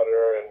and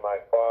daughter and my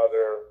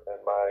father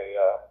and my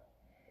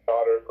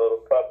daughter's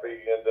little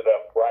puppy ended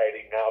up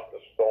riding out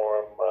the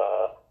storm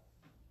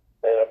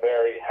in a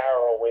very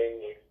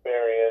harrowing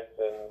experience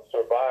and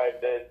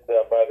survived it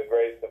by the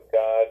grace of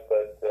God.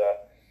 But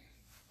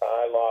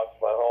I lost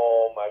my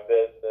home, my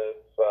business,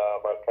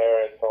 my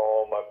parents'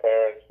 home. My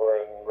parents were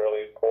in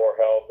really poor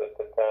health at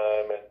the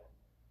time, and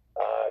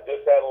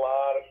just had a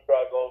lot of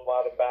struggles, a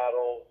lot of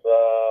battles,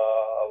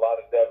 a lot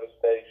of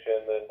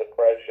devastation and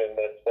depression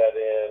that set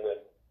in.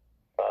 And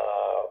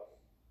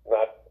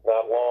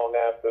not long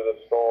after the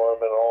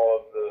storm and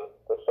all of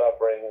the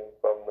suffering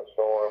from the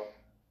storm,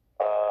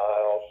 I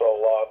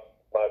also lost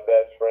my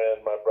best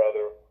friend, my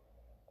brother,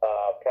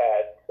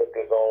 Pat, took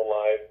his own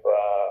life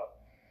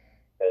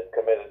and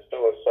committed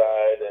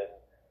suicide. And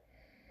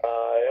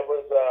it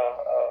was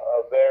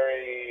a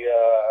very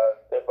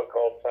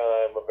difficult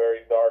time, a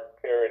very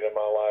dark period in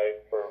my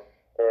life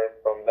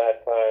from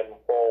that time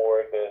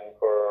forward, and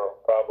for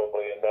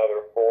probably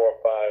another 4 or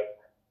 5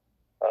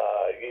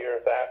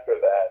 years after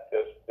that,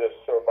 just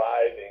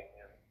surviving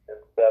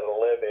instead of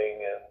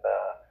living. And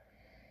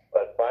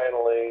but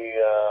finally,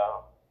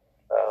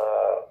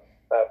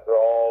 after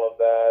all of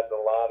that, a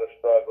lot of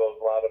struggles,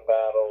 a lot of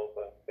battles,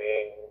 and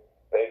being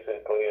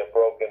basically a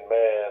broken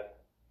man,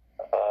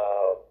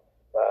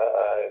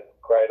 I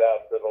cried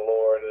out to the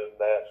Lord and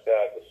asked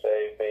God to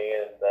save me,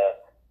 and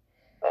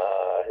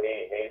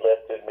He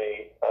lifted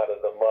me out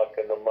of the muck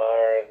and the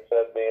mire and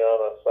set me on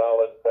a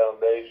solid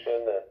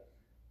foundation and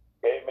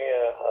gave me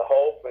a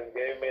hope and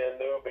gave me a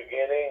new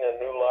beginning, a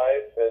new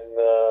life, and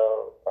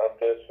I'm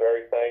just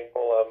very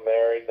thankful. I'm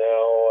married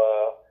now,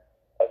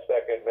 a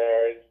second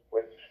marriage,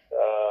 which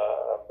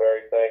I'm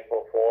very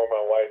thankful for.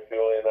 My wife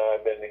Julie and I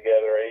have been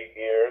together 8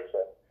 years,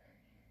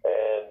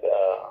 and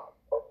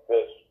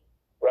this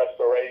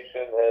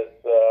restoration has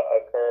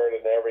occurred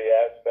in every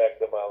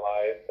aspect of my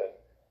life, and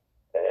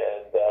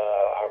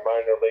our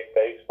minor league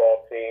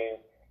baseball team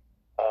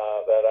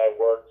that I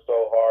worked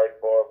so hard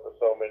for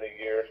so many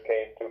years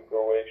came to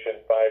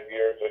fruition 5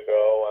 years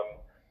ago. I'm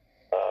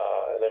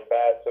an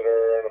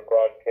ambassador and a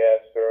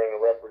broadcaster and a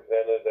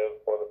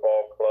representative for the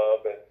ball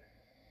club, and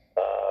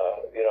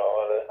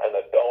an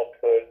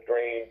adulthood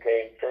dream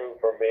came true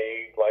for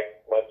me,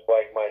 much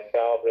like my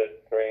childhood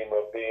dream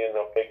of being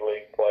a big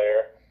league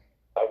player.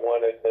 I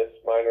wanted this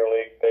minor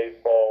league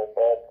baseball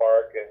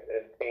ballpark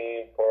and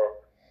team for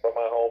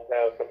my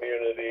hometown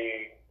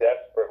community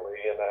desperately,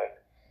 and I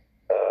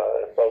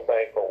am so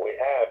thankful we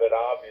have it.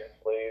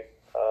 Obviously,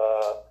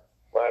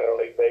 minor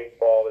league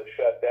baseball is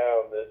shut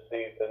down this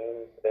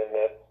season, and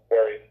that's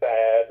very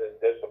sad and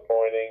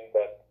disappointing.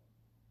 But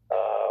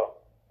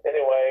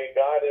anyway,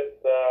 God has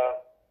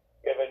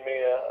given me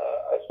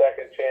a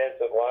second chance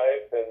at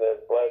life and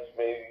has blessed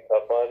me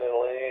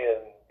abundantly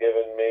and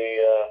given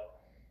me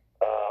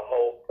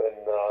hope,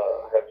 and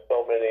have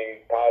so many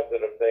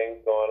positive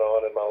things going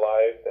on in my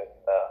life. And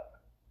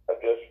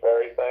I'm just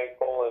very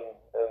thankful and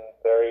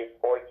very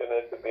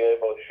fortunate to be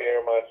able to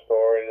share my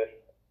story,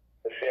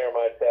 to share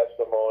my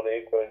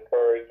testimony, to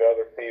encourage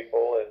other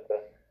people, and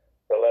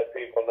to let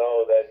people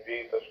know that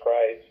Jesus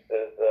Christ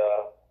is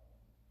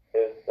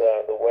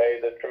the way,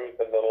 the truth,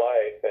 and the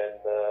life.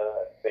 And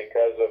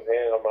because of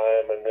Him,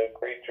 I am a new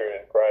creature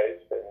in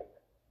Christ, and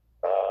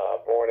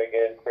born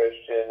again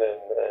Christian,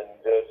 and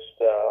just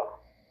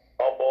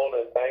humbled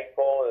and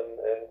thankful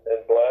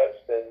and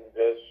blessed, and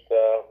just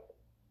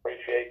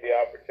appreciate the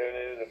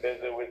opportunity to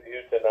visit with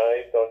you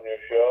tonight on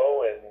your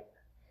show, and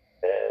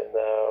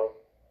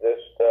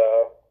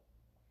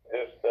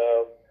just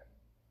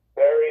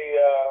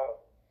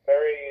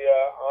very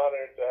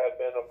honored to have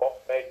been a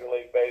Major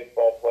League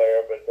Baseball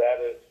player. But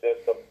that is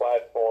just a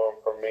platform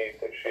for me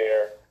to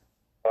share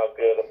how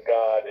good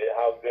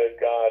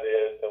God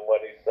is, and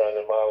what He's done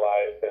in my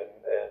life, and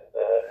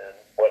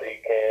what He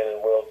can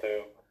and will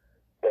do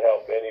to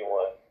help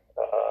anyone,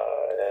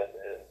 and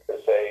to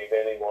save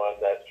anyone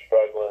that's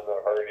struggling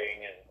or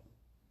hurting.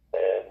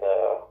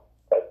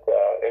 But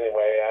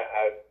anyway,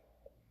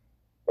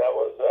 that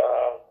was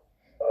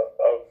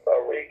a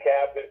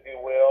recap, if you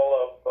will,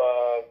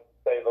 of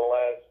say the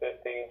last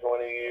 15,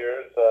 20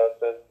 years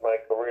since my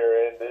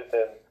career ended,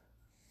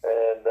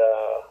 and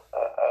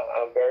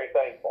I'm very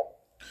thankful.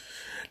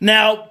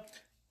 Now,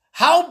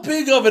 how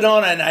big of an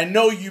honor, and I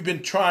know you've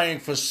been trying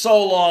for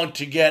so long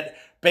to get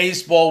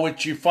baseball,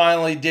 which you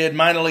finally did,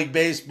 minor league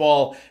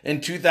baseball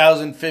in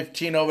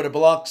 2015 over to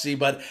Biloxi.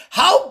 But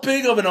how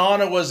big of an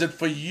honor was it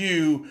for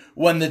you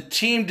when the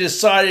team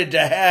decided to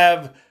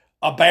have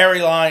a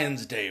Barry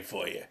Lions Day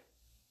for you?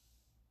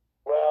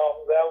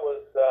 Well, that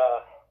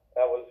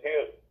was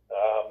huge.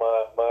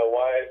 My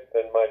wife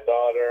and my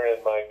daughter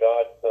and my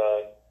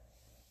godson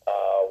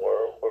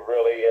were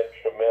really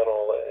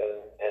instrumental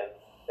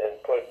in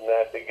putting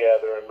that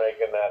together and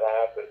making that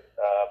happen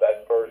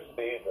that first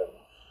season.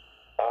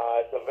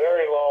 It's a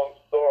very long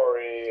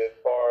story as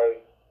far as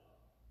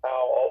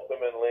how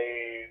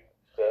ultimately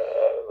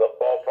the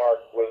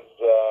ballpark was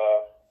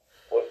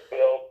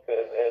built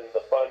and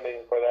the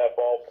funding for that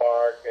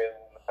ballpark and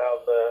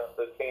how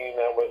the team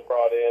that was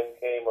brought in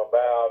came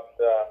about.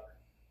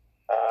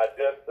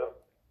 Just to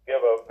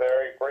give a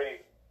very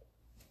brief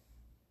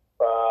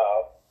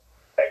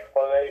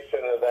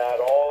explanation of that,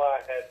 all I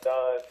had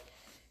done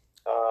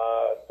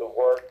to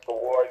work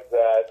towards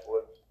that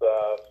was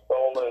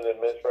stolen and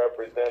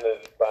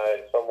misrepresented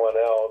by someone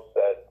else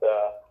that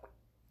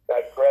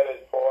got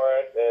credit for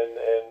it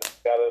and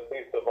got a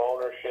piece of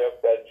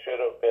ownership that should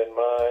have been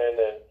mine,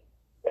 and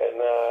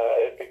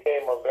it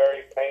became a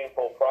very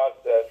painful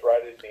process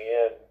right at the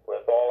end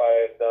with all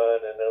I had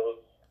done, and it was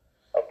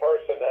a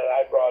person that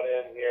I brought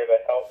in here to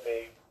help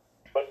me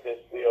put this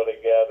deal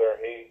together.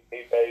 He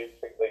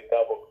basically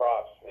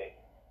double-crossed me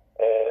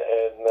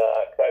and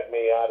cut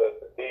me out of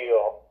the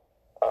deal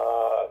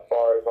as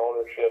far as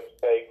ownership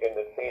stake in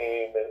the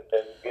team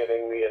and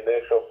getting the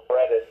initial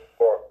credit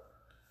for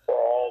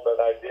all that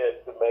I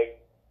did to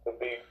make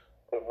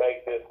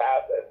this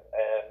happen.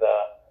 And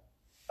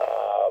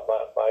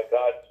my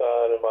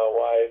godson and my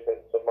wife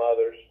and some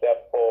others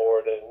stepped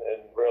forward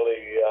and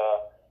really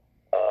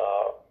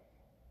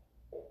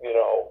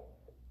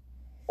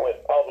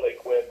went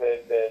public with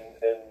it and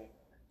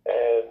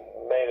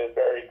made it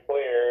very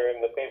clear.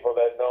 And the people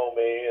that know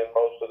me and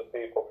most of the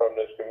people from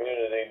this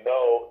community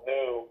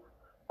knew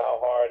how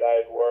hard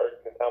I had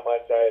worked and how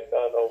much I had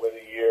done over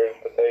the years,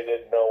 but they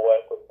didn't know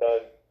what was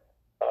done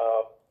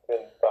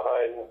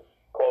behind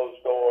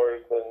closed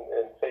doors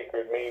and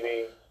secret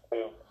meetings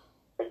to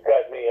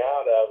cut me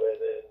out of it.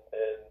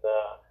 And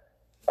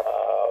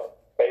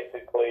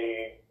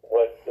basically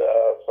what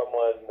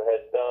someone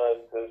had done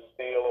to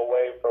steal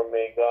away from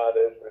me, God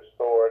has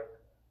restored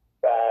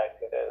back.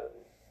 And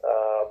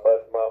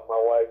but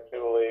my wife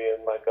Julie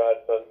and my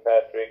godson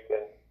Patrick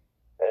and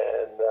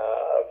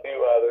a few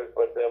others,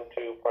 but them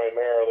two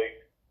primarily,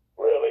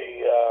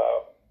 really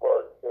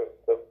worked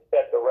to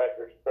set the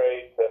record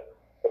straight,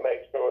 to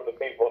make sure the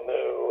people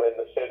knew in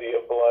the city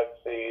of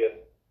Biloxi and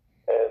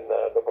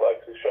the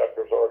Biloxi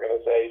Shuckers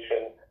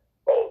organization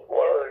both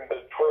learned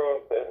the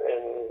truth and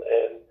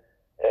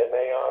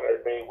they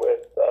honored me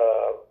with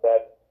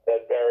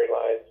that Barry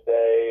Lions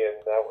Day,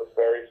 and that was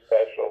very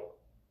special.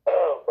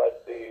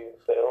 But the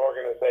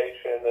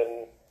organization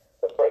and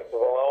the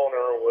principal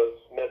owner was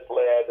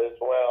misled as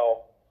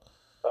well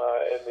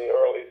in the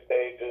early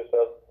stages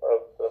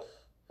of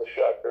the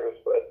Shuckers.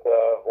 But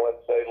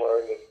once they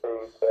learned the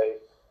truth, they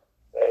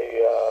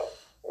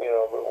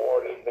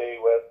rewarded me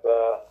with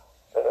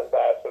an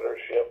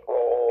ambassadorship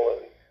role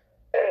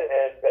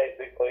and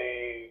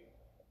basically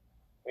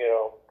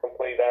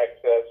complete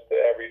access to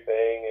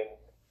everything and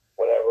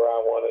whatever I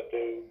want to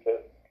do to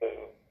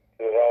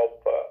help.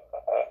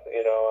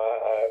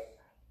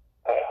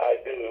 I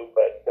do,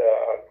 but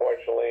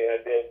unfortunately I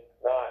did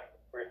not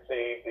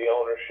receive the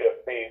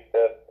ownership piece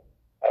that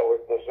I was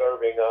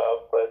deserving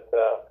of. But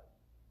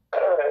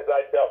as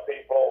I tell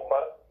people,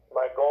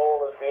 my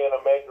goal in being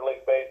a Major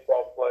League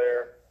Baseball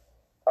player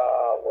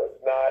was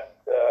not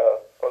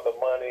for the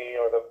money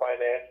or the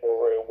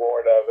financial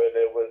reward of it.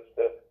 It was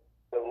to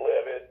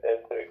live it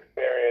and to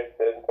experience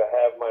it and to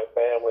have my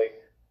family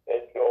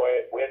enjoy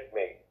it with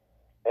me.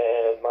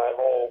 And my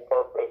whole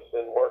purpose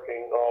in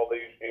working all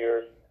these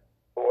years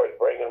towards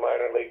bringing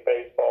minor league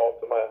baseball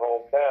to my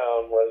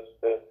hometown was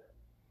to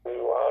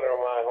honor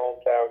my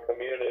hometown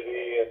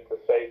community and to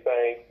say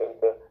thanks and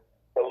to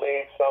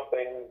leave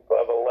something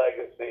of a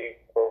legacy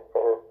for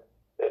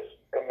this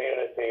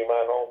community,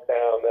 my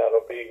hometown,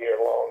 that'll be here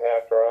long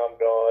after I'm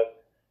gone,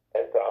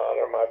 and to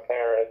honor my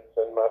parents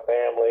and my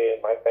family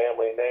and my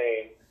family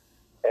name.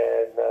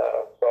 And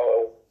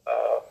so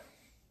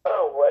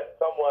what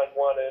someone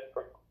wanted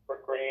for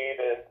greed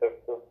and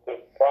to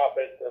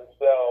profit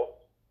themselves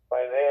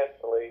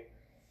financially,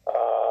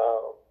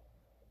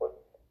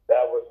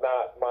 that was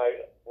not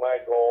my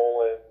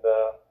goal. And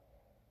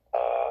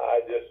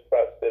I just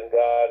trust in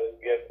God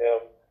and give Him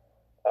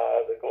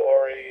the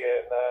glory,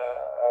 and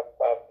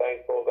I'm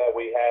thankful that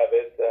we have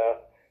it.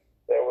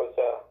 There was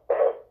a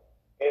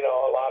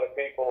lot of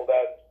people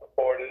that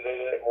supported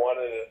it and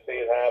wanted to see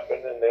it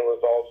happen, and there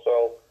was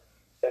also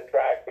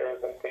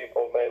detractors and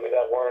people maybe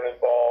that weren't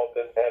involved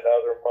and had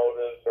other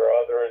motives or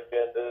other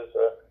agendas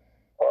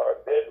or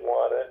didn't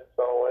want it.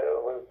 So it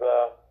was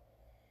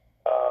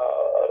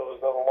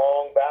a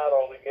long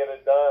battle to get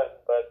it done,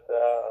 but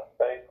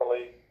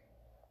thankfully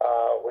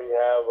we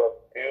have a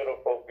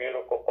beautiful,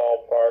 beautiful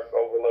ballpark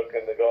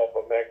overlooking the Gulf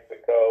of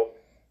Mexico,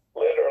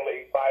 literally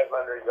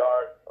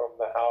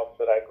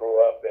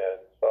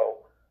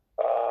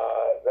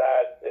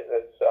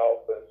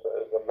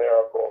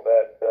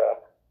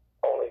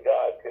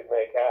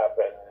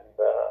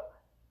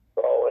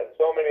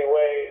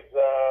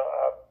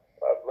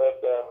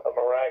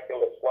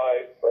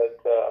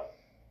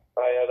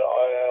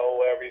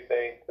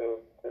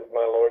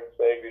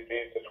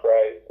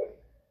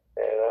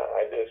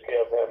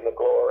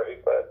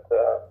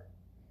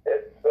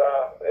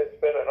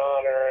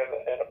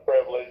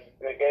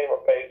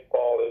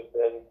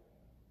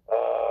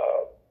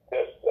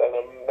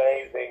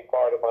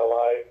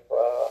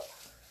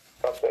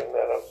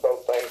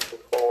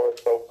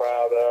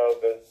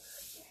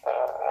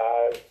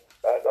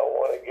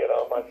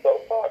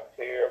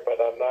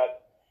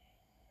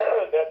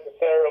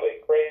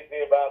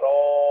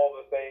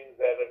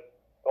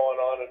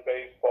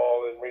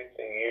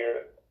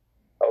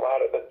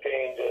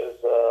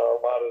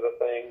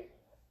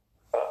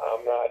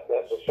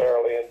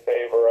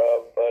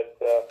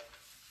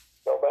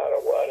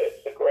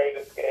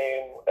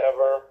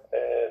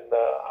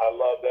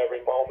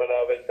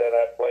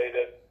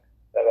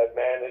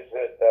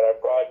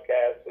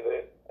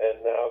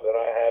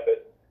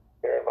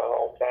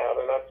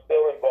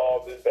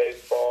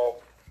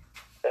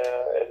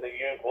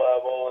youth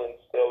level and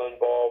still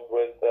involved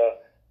with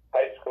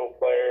high school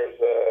players,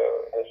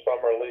 a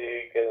summer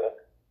league and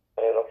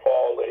a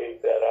fall league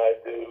that I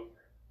do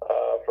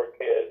for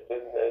kids,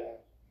 and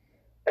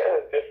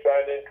just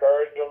trying to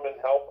encourage them and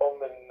help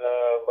them and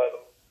let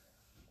them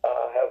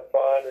have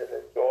fun and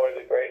enjoy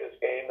the greatest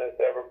game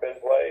that's ever been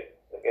played,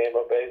 the game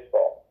of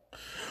baseball.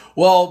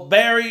 Well,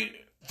 Barry,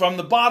 from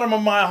the bottom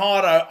of my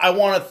heart, I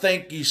want to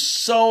thank you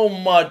so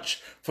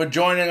much for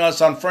joining us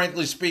on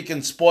Frankly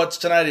Speaking Sports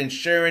tonight and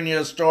sharing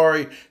your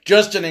story.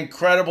 Just an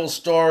incredible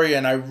story,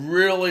 and I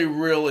really,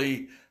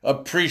 really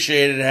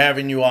appreciated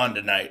having you on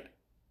tonight.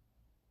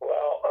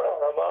 Well,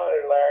 I'm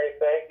honored, Larry.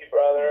 Thank you,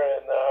 brother,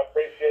 and I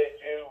appreciate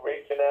you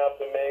reaching out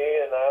to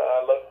me, and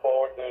I look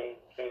forward to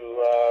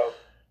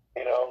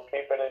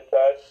keeping in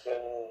touch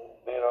and,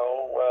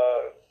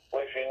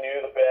 wishing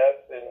you the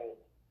best and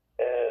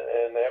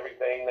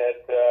everything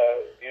that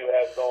you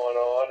have going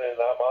on, and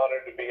I'm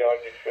honored to be on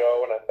your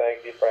show, and I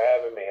thank you for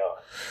having me on.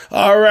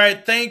 All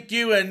right, thank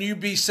you, and you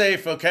be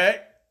safe,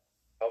 okay?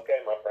 Okay,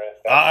 my friend.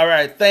 All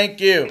right, thank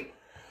you.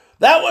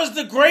 That was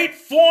the great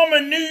former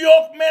New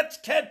York Mets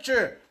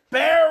catcher,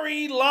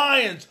 Barry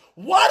Lyons.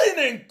 What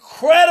an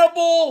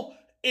incredible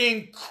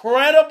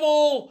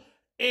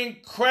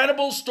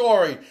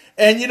story.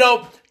 And,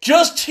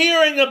 just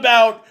hearing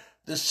about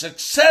the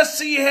success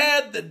he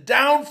had, the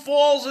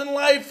downfalls in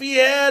life he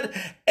had,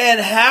 and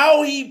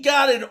how he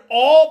got it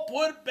all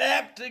put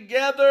back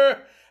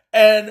together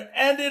and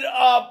ended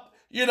up,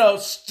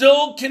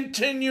 still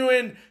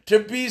continuing to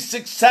be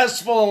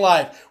successful in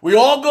life. We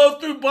all go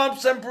through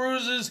bumps and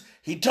bruises.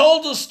 He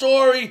told a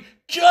story,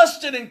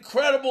 just an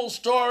incredible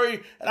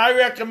story, and I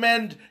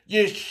recommend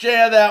you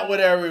share that with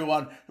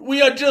everyone.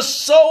 We are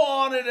just so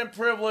honored and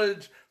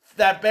privileged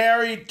that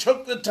Barry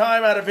took the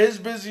time out of his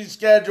busy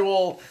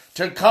schedule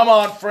to come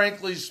on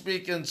Frankly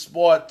Speaking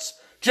Sports.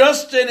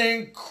 Just an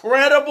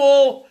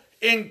incredible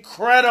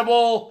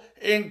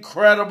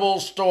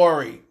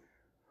story.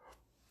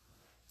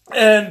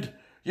 And,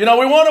 we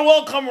want to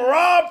welcome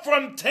Rob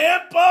from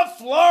Tampa,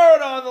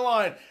 Florida on the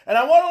line. And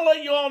I want to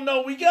let you all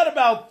know we got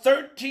about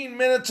 13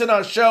 minutes in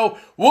our show.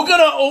 We're going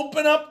to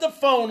open up the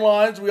phone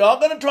lines. We are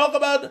going to talk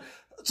about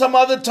some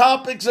other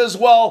topics as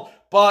well.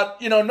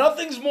 But,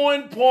 nothing's more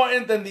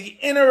important than the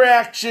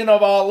interaction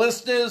of our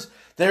listeners.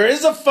 There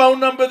is a phone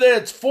number there.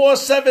 It's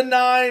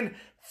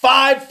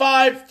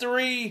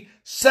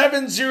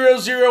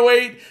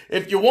 479-553-7008.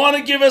 If you want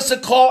to give us a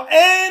call,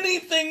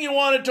 anything you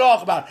want to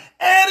talk about,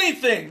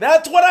 anything.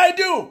 That's what I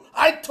do.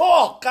 I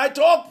talk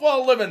for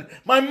a living.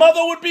 My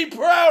mother would be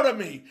proud of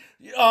me.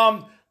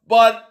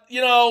 But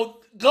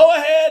go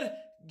ahead,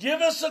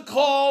 give us a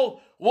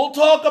call. We'll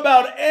talk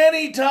about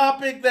any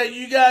topic that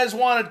you guys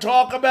want to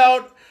talk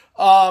about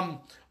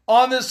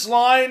on this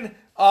line.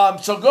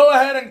 So go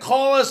ahead and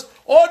call us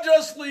or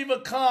just leave a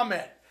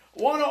comment.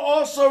 I want to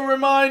also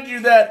remind you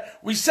that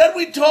we said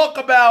we'd talk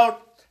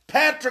about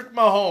Patrick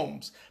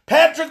Mahomes.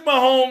 Patrick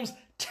Mahomes,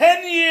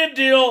 10-year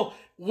deal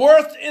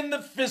worth in the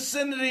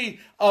vicinity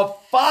of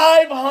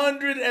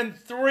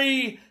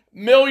 $503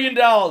 million.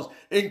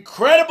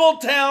 Incredible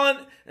talent,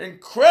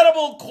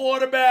 incredible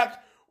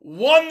quarterback,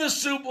 won the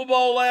Super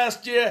Bowl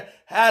last year,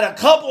 had a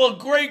couple of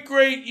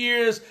great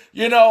years.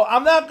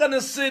 I'm not going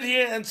to sit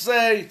here and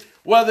say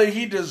whether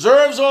he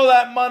deserves all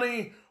that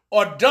money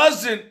or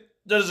doesn't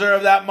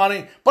deserve that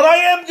money, but I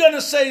am going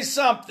to say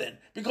something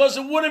because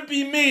it wouldn't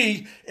be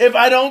me if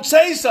I don't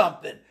say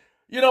something.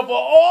 For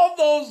all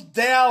those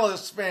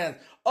Dallas fans,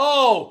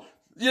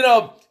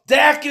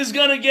 Dak is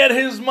going to get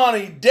his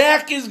money.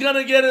 Dak is going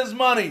to get his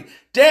money.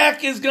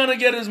 Dak is going to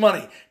get his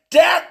money.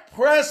 Dak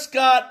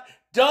Prescott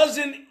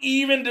doesn't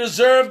even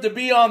deserve to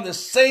be on the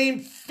same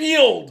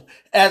field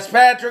as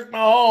Patrick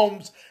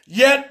Mahomes,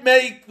 yet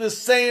make the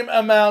same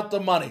amount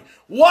of money.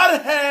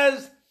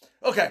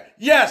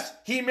 Yes,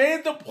 he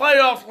made the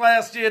playoffs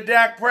last year,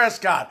 Dak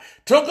Prescott.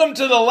 Took them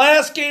to the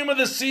last game of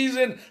the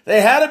season.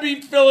 They had to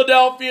beat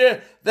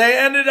Philadelphia. They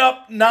ended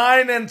up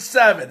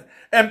 9-7.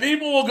 And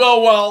people will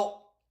go,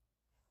 well,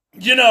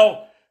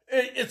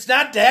 it's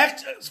not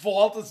Dak's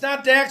fault. It's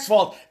not Dak's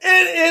fault.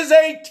 It is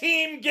a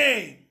team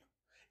game.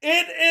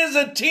 It is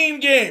a team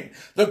game.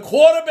 The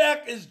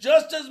quarterback is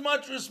just as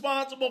much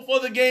responsible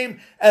for the game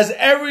as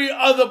every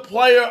other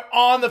player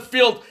on the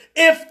field,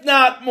 if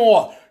not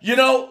more.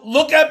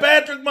 Look at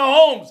Patrick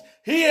Mahomes.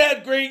 He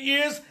had great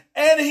years,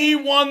 and he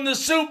won the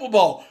Super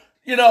Bowl.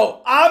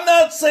 I'm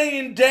not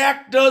saying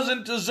Dak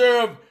doesn't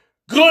deserve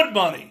good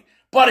money,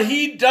 but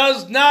he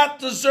does not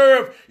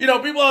deserve,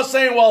 people are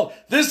saying, well,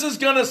 this is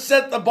going to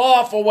set the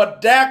bar for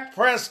what Dak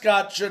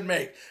Prescott should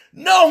make.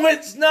 No,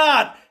 it's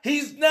not.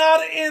 He's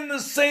not in the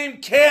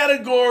same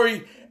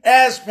category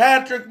as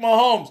Patrick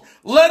Mahomes.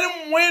 Let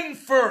him win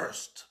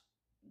first.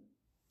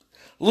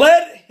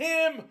 Let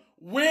him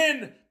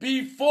win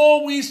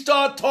before we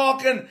start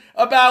talking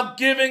about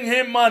giving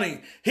him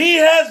money. He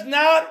has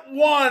not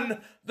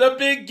won the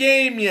big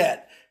game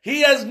yet.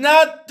 He has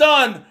not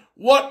done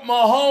what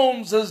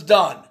Mahomes has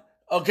done.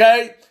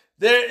 Okay?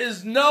 There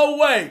is no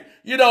way.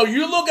 You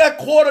look at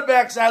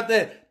quarterbacks out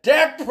there.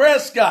 Dak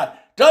Prescott,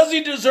 Does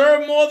he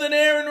deserve more than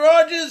Aaron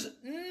Rodgers?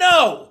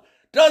 No.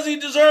 Does he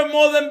deserve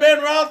more than Ben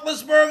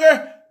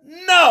Roethlisberger?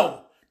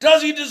 No.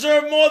 Does he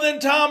deserve more than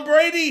Tom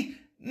Brady?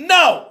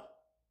 No.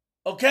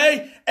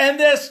 Okay? And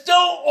they're still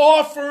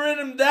offering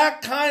him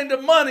that kind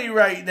of money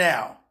right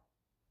now.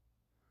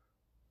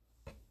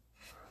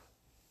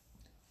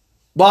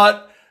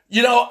 But,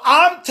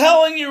 I'm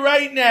telling you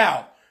right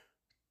now,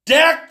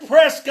 Dak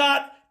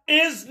Prescott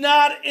is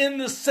not in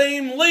the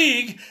same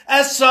league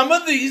as some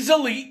of these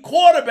elite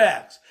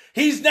quarterbacks.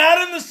 He's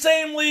not in the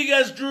same league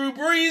as Drew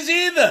Brees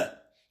either.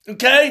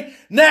 Okay?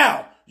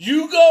 Now,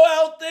 you go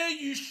out there,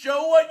 you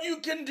show what you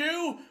can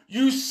do,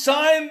 you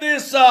sign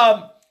this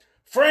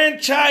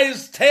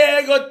franchise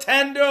tag or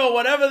tender or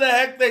whatever the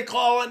heck they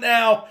call it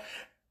now,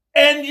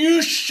 and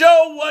you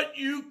show what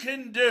you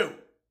can do.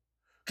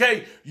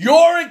 Okay?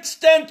 Your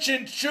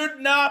extension should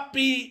not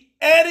be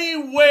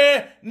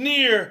anywhere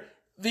near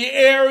the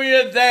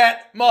area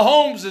that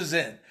Mahomes is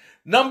in.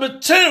 Number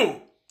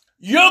two,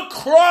 you're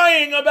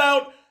crying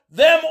about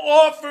them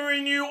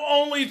offering you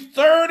only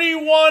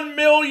 $31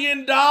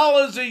 million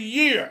a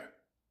year.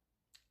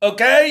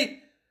 Okay?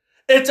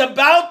 It's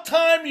about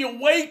time you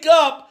wake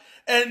up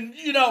and,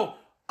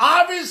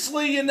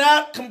 obviously you're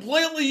not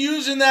completely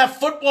using that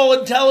football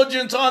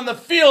intelligence on the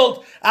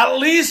field. At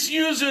least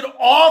use it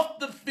off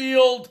the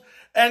field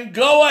and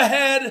go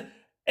ahead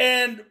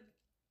and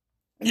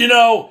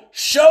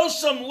show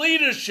some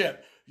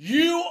leadership.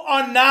 You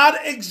are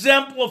not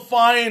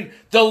exemplifying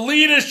the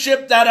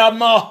leadership that a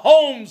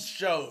Mahomes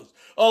shows,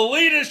 a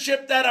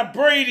leadership that a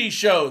Brady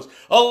shows,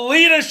 a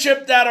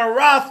leadership that a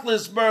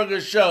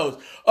Roethlisberger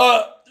shows,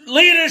 a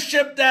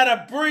leadership that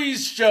a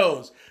Breeze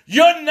shows.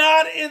 You're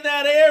not in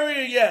that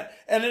area yet.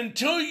 And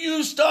until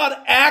you start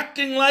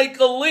acting like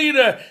a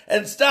leader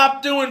and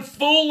stop doing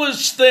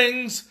foolish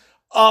things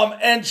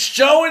and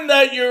showing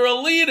that you're a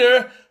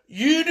leader,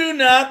 you do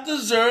not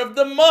deserve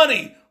the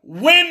money.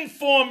 Win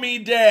for me,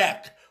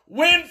 Dak.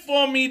 Win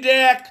for me,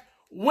 Dak.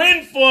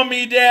 Win for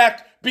me,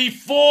 Dak,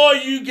 before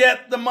you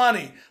get the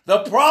money.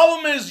 The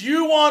problem is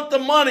you want the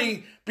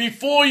money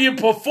before you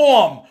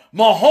perform.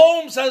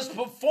 Mahomes has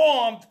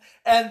performed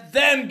and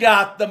then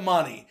got the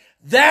money.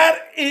 That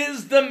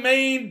is the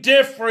main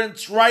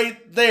difference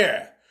right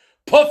there.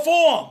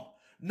 Perform.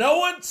 No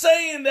one's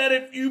saying that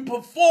if you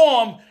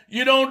perform,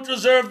 you don't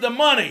deserve the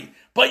money.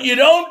 But you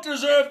don't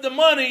deserve the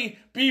money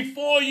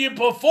before you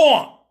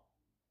perform.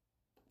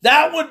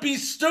 That would be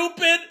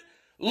stupid,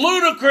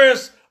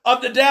 ludicrous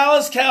of the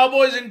Dallas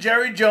Cowboys and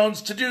Jerry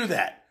Jones to do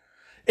that.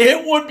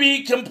 It would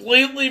be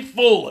completely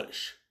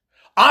foolish.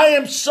 I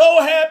am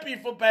so happy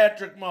for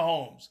Patrick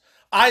Mahomes.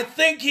 I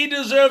think he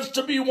deserves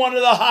to be one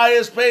of the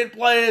highest paid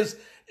players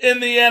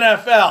in the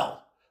NFL.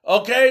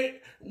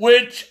 Okay?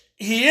 Which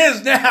he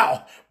is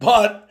now.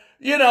 But,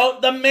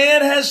 the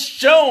man has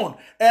shown.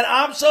 And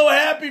I'm so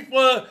happy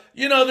for,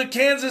 the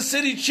Kansas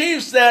City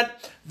Chiefs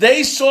that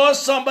they saw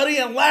somebody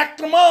and locked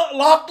him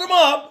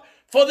up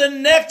for the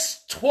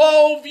next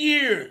 12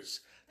 years.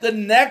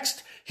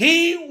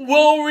 He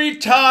will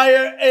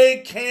retire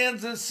a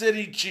Kansas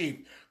City Chief.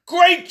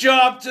 Great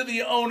job to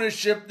the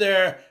ownership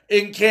there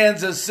in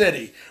Kansas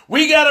City.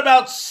 We got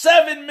about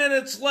 7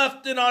 minutes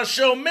left in our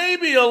show,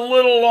 maybe a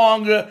little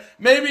longer,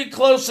 maybe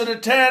closer to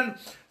 10.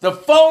 The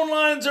phone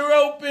lines are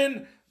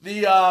open.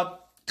 The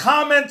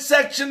comment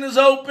section is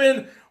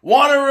open.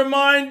 Want to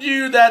remind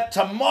you that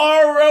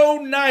tomorrow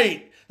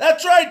night,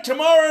 that's right,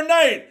 tomorrow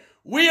night,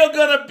 we are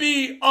going to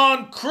be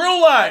on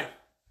Crew Life,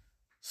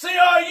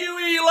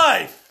 CRUE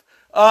Life.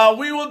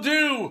 We will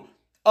do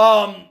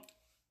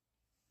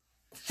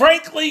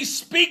Frankly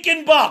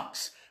Speaking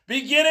Bucks,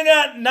 beginning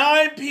at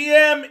 9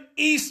 p.m.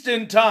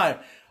 Eastern Time.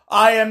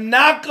 I am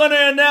not going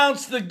to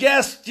announce the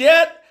guest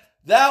yet.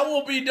 That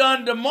will be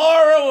done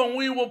tomorrow, and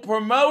we will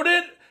promote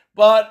it.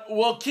 But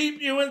we'll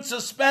keep you in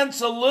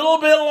suspense a little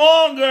bit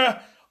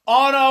longer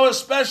on our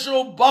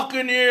special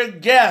Buccaneer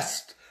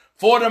guest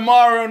for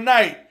tomorrow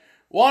night.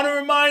 Want to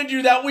remind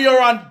you that we are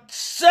on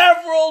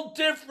several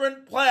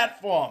different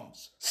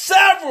platforms.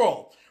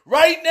 Several!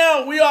 Right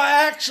now, we are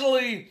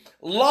actually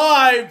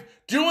live,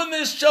 doing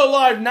this show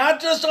live,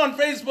 not just on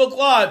Facebook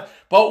Live,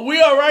 but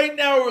we are right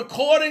now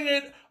recording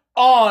it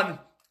on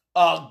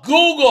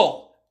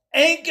Google,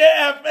 Anchor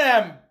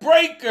FM,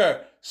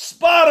 Breaker,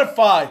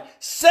 Spotify.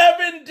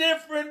 7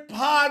 different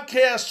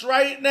podcasts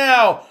right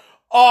now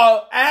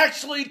are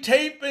actually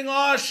taping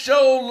our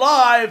show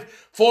live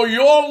for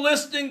your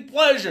listening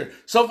pleasure.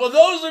 So for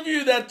those of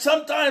you that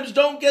sometimes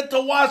don't get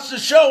to watch the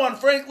show on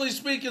Frankly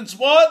Speaking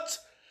Sports,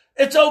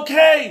 it's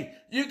okay.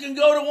 You can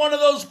go to one of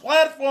those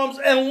platforms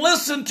and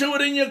listen to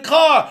it in your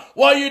car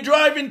while you're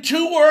driving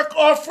to work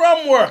or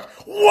from work.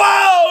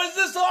 Wow, is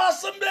this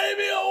awesome,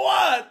 baby, or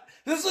what?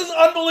 This is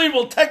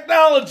unbelievable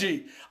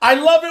technology. I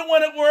love it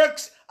when it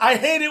works. I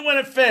hate it when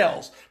it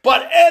fails.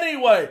 But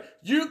anyway,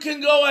 you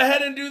can go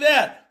ahead and do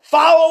that.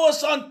 Follow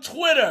us on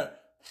Twitter.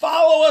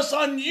 Follow us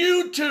on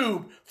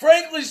YouTube.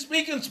 Frankly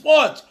Speaking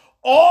Sports.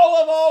 All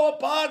of our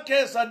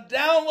podcasts are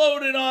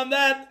downloaded on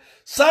that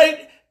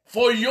site.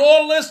 for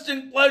your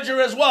listening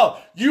pleasure as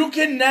well. You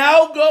can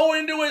now go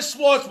into a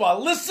sports bar.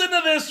 Listen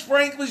to this,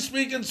 frankly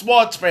speaking,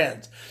 sports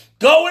fans.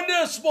 Go into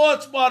a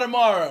sports bar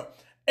tomorrow.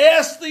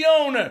 Ask the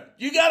owner,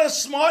 you got a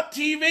smart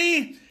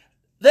TV?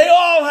 They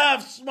all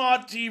have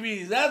smart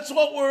TVs. That's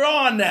what we're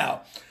on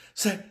now.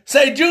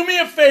 Say, do me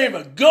a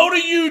favor. Go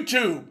to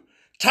YouTube.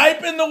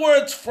 Type in the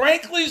words,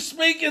 frankly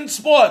speaking,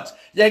 sports.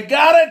 You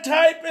gotta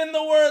type in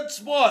the word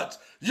sports.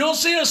 You'll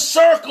see a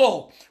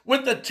circle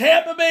with the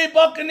Tampa Bay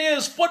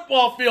Buccaneers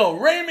football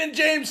field, Raymond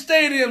James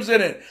Stadium's in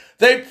it.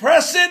 They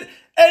press it,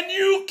 and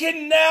you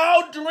can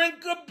now drink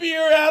a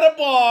beer at a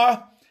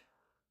bar,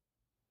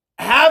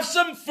 have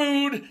some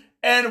food,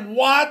 and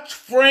watch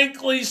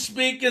Frankly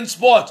Speaking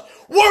Sports.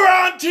 We're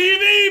on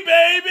TV,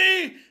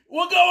 baby!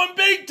 We're going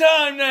big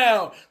time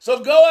now.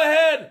 So go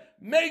ahead,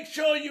 make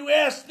sure you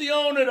ask the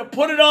owner to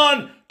put it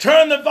on,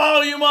 turn the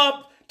volume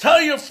up,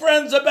 tell your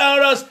friends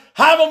about us.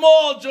 Have them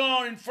all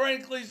join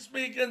Frankly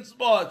Speaking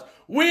Sports.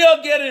 We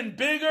are getting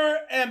bigger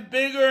and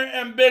bigger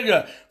and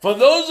bigger. For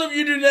those of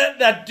you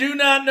that do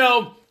not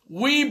know,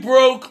 we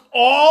broke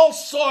all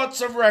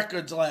sorts of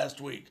records last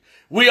week.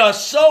 We are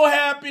so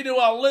happy to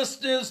our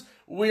listeners.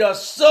 We are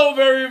so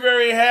very,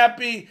 very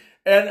happy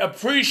and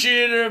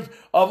appreciative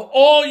of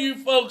all you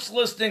folks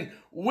listening.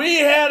 We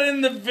had in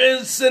the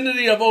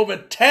vicinity of over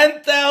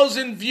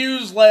 10,000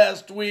 views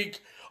last week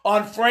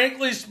on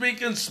Frankly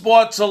Speaking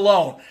Sports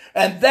alone.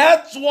 And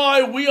that's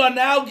why we are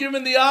now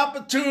given the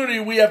opportunity.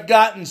 We have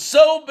gotten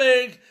so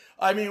big.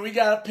 I mean, we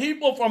got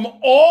people from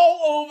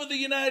all over the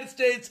United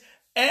States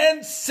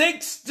and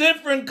 6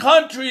 different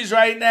countries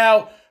right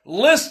now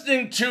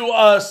listening to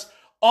us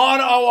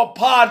on our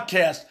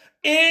podcast.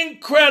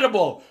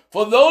 Incredible.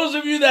 For those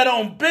of you that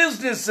own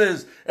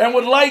businesses and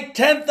would like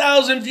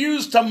 10,000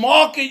 views to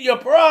market your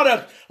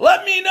product,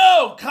 let me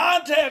know.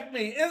 Contact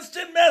me.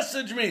 Instant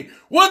message me.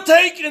 We're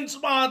taking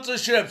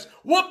sponsorships.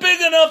 We're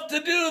big enough to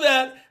do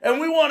that, and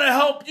we want to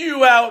help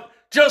you out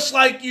just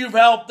like you've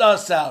helped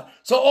us out.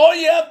 So all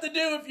you have to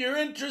do, if you're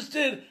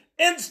interested,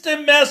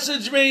 instant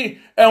message me,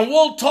 and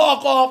we'll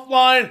talk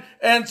offline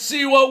and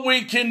see what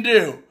we can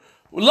do.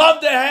 Love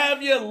to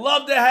have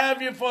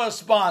you for a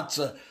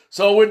sponsor.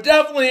 So we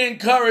definitely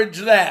encourage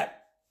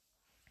that.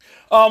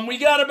 We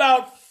got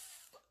about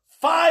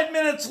 5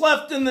 minutes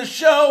left in the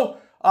show.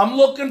 I'm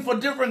looking for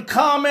different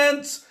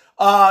comments.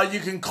 You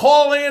can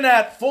call in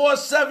at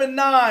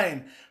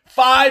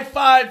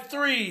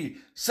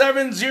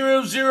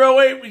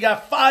 479-553-7008. We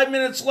got 5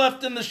 minutes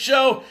left in the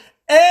show.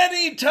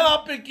 Any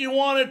topic you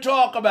want to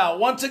talk about.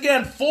 Once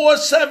again,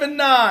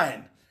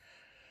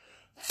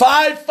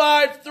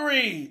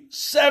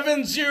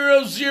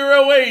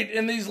 479-553-7008.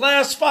 In these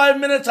last 5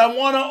 minutes, I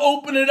want to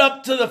open it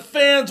up to the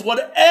fans,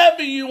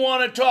 whatever you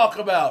want to talk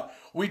about.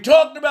 We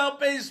talked about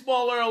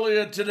baseball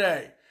earlier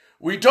today.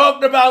 We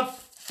talked about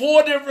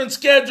 4 different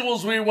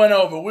schedules we went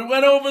over. We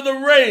went over the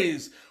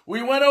Rays.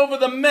 We went over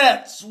the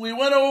Mets. We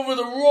went over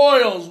the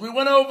Royals. We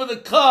went over the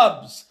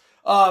Cubs.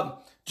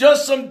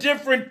 Just some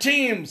different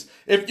teams.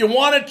 If you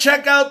want to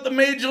check out the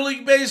Major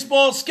League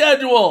Baseball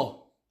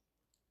schedule,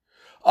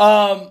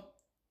 go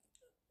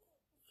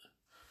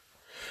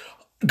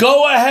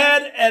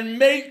ahead and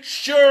make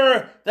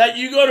sure that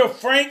you go to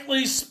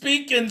Frankly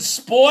Speaking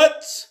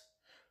Sports,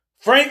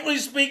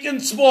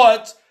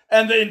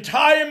 and the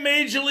entire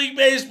Major League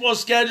Baseball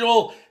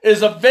schedule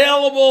is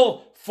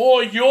available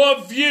for your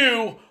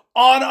view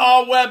on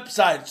our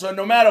website. So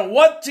no matter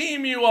what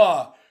team you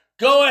are,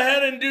 go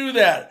ahead and do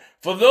that.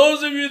 For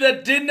those of you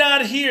that did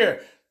not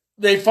hear,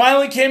 they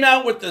finally came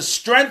out with the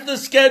strength of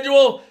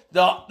schedule,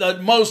 the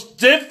most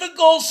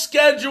difficult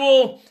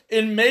schedule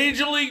in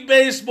Major League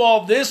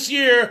Baseball this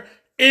year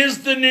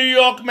is the New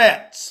York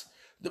Mets.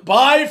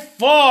 By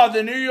far,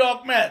 the New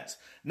York Mets.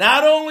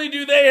 Not only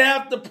do they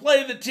have to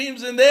play the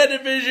teams in their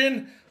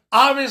division,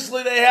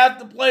 obviously they have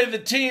to play the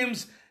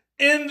teams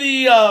in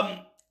the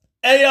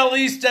AL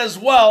East as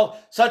well,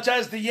 such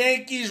as the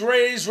Yankees,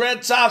 Rays,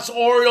 Red Sox,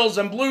 Orioles,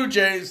 and Blue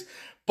Jays.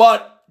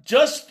 But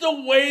just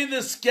the way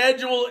the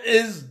schedule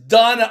is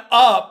done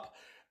up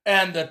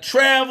and the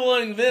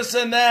traveling, this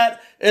and that,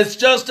 it's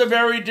just a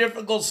very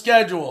difficult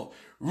schedule.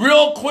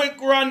 Real quick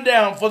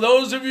rundown for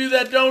those of you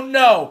that don't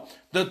know.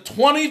 The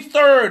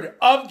 23rd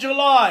of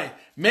July,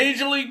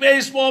 Major League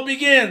Baseball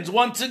begins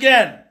once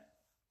again.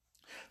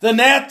 The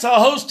Nats are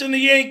hosting the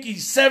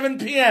Yankees, 7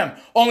 p.m.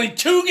 Only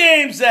 2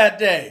 games that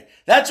day.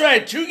 That's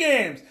right, 2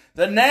 games.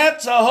 The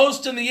Nats are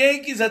hosting the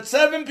Yankees at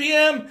 7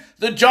 p.m.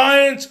 The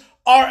Giants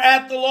are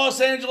at the Los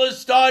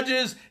Angeles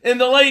Dodgers in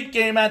the late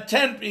game at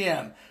 10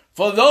 p.m.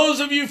 For those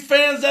of you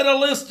fans that are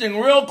listening,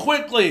 real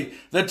quickly,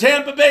 the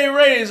Tampa Bay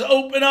Rays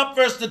open up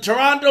versus the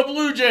Toronto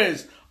Blue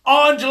Jays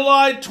on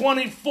July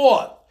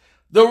 24th.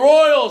 The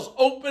Royals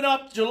open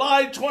up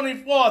July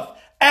 24th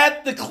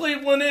at the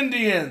Cleveland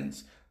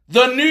Indians.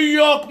 The New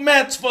York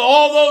Mets, for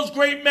all those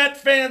great Met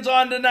fans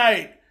on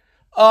tonight,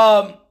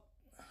 want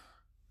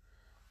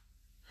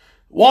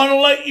to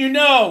let you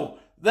know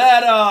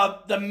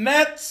that the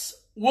Mets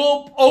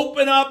will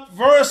open up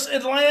versus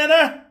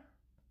Atlanta.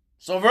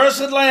 So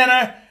versus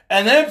Atlanta.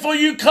 And then for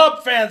you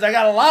Cub fans, I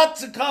got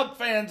lots of Cub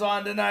fans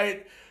on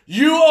tonight.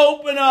 You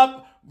open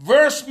up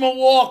versus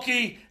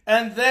Milwaukee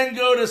and then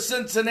go to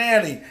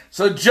Cincinnati.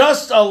 So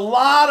just a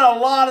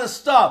lot of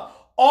stuff.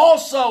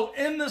 Also,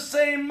 in the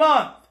same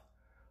month,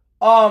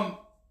 I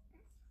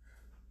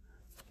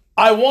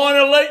want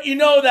to let you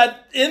know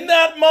that in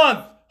that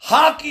month,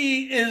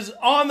 hockey is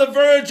on the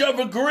verge of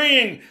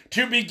agreeing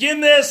to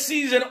begin their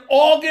season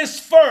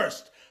August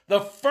 1st. The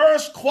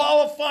first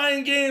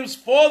qualifying games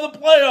for the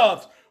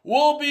playoffs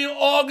will be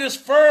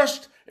August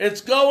 1st.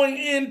 It's going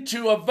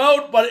into a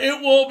vote, but it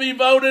will be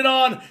voted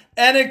on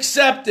and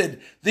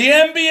accepted. The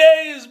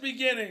NBA is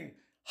beginning.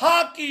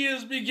 Hockey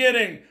is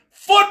beginning.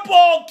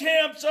 Football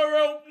camps are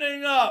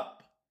opening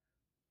up.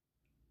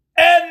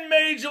 And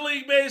Major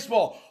League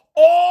Baseball.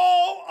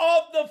 All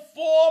of the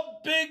 4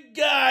 big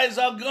guys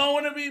are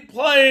going to be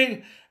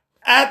playing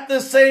at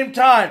the same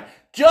time.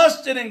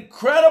 Just an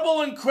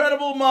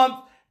incredible month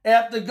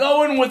after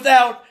going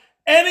without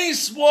any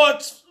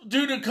sports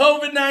due to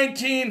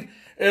COVID-19.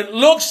 It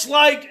looks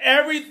like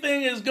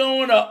everything is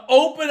going to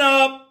open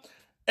up,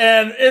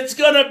 and it's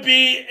going to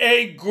be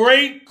a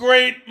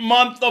great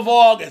month of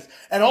August.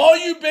 And all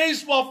you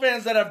baseball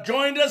fans that have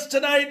joined us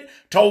tonight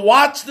to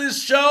watch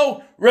this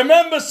show,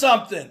 remember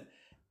something.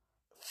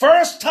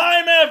 First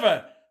time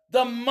ever,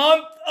 the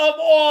month of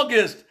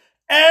August,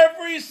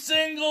 every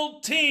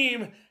single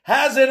team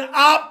has an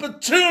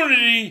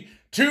opportunity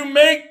to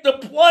make the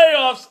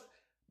playoffs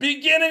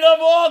beginning of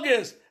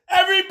August.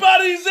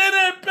 Everybody's in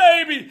it,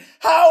 baby.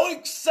 How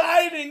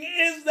exciting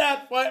is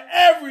that for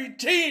every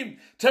team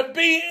to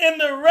be in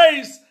the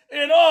race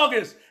in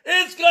August?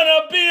 It's going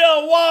to be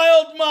a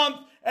wild month,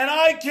 and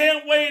I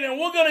can't wait. And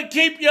we're going to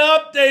keep you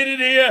updated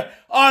here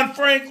on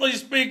Frankly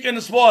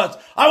Speaking Sports.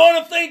 I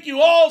want to thank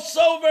you all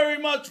so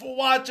very much for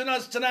watching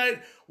us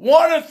tonight.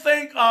 Want to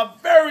thank our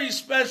very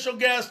special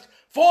guest,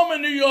 former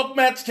New York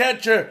Mets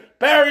catcher,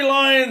 Barry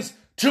Lyons.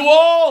 To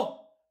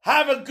all,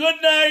 have a good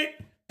night.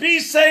 Be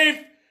safe.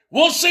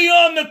 We'll see you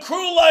on the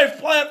Crew Life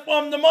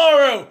platform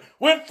tomorrow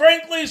with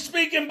Frankly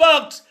Speaking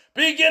Bucks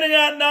beginning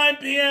at 9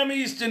 p.m.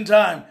 Eastern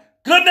Time.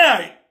 Good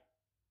night.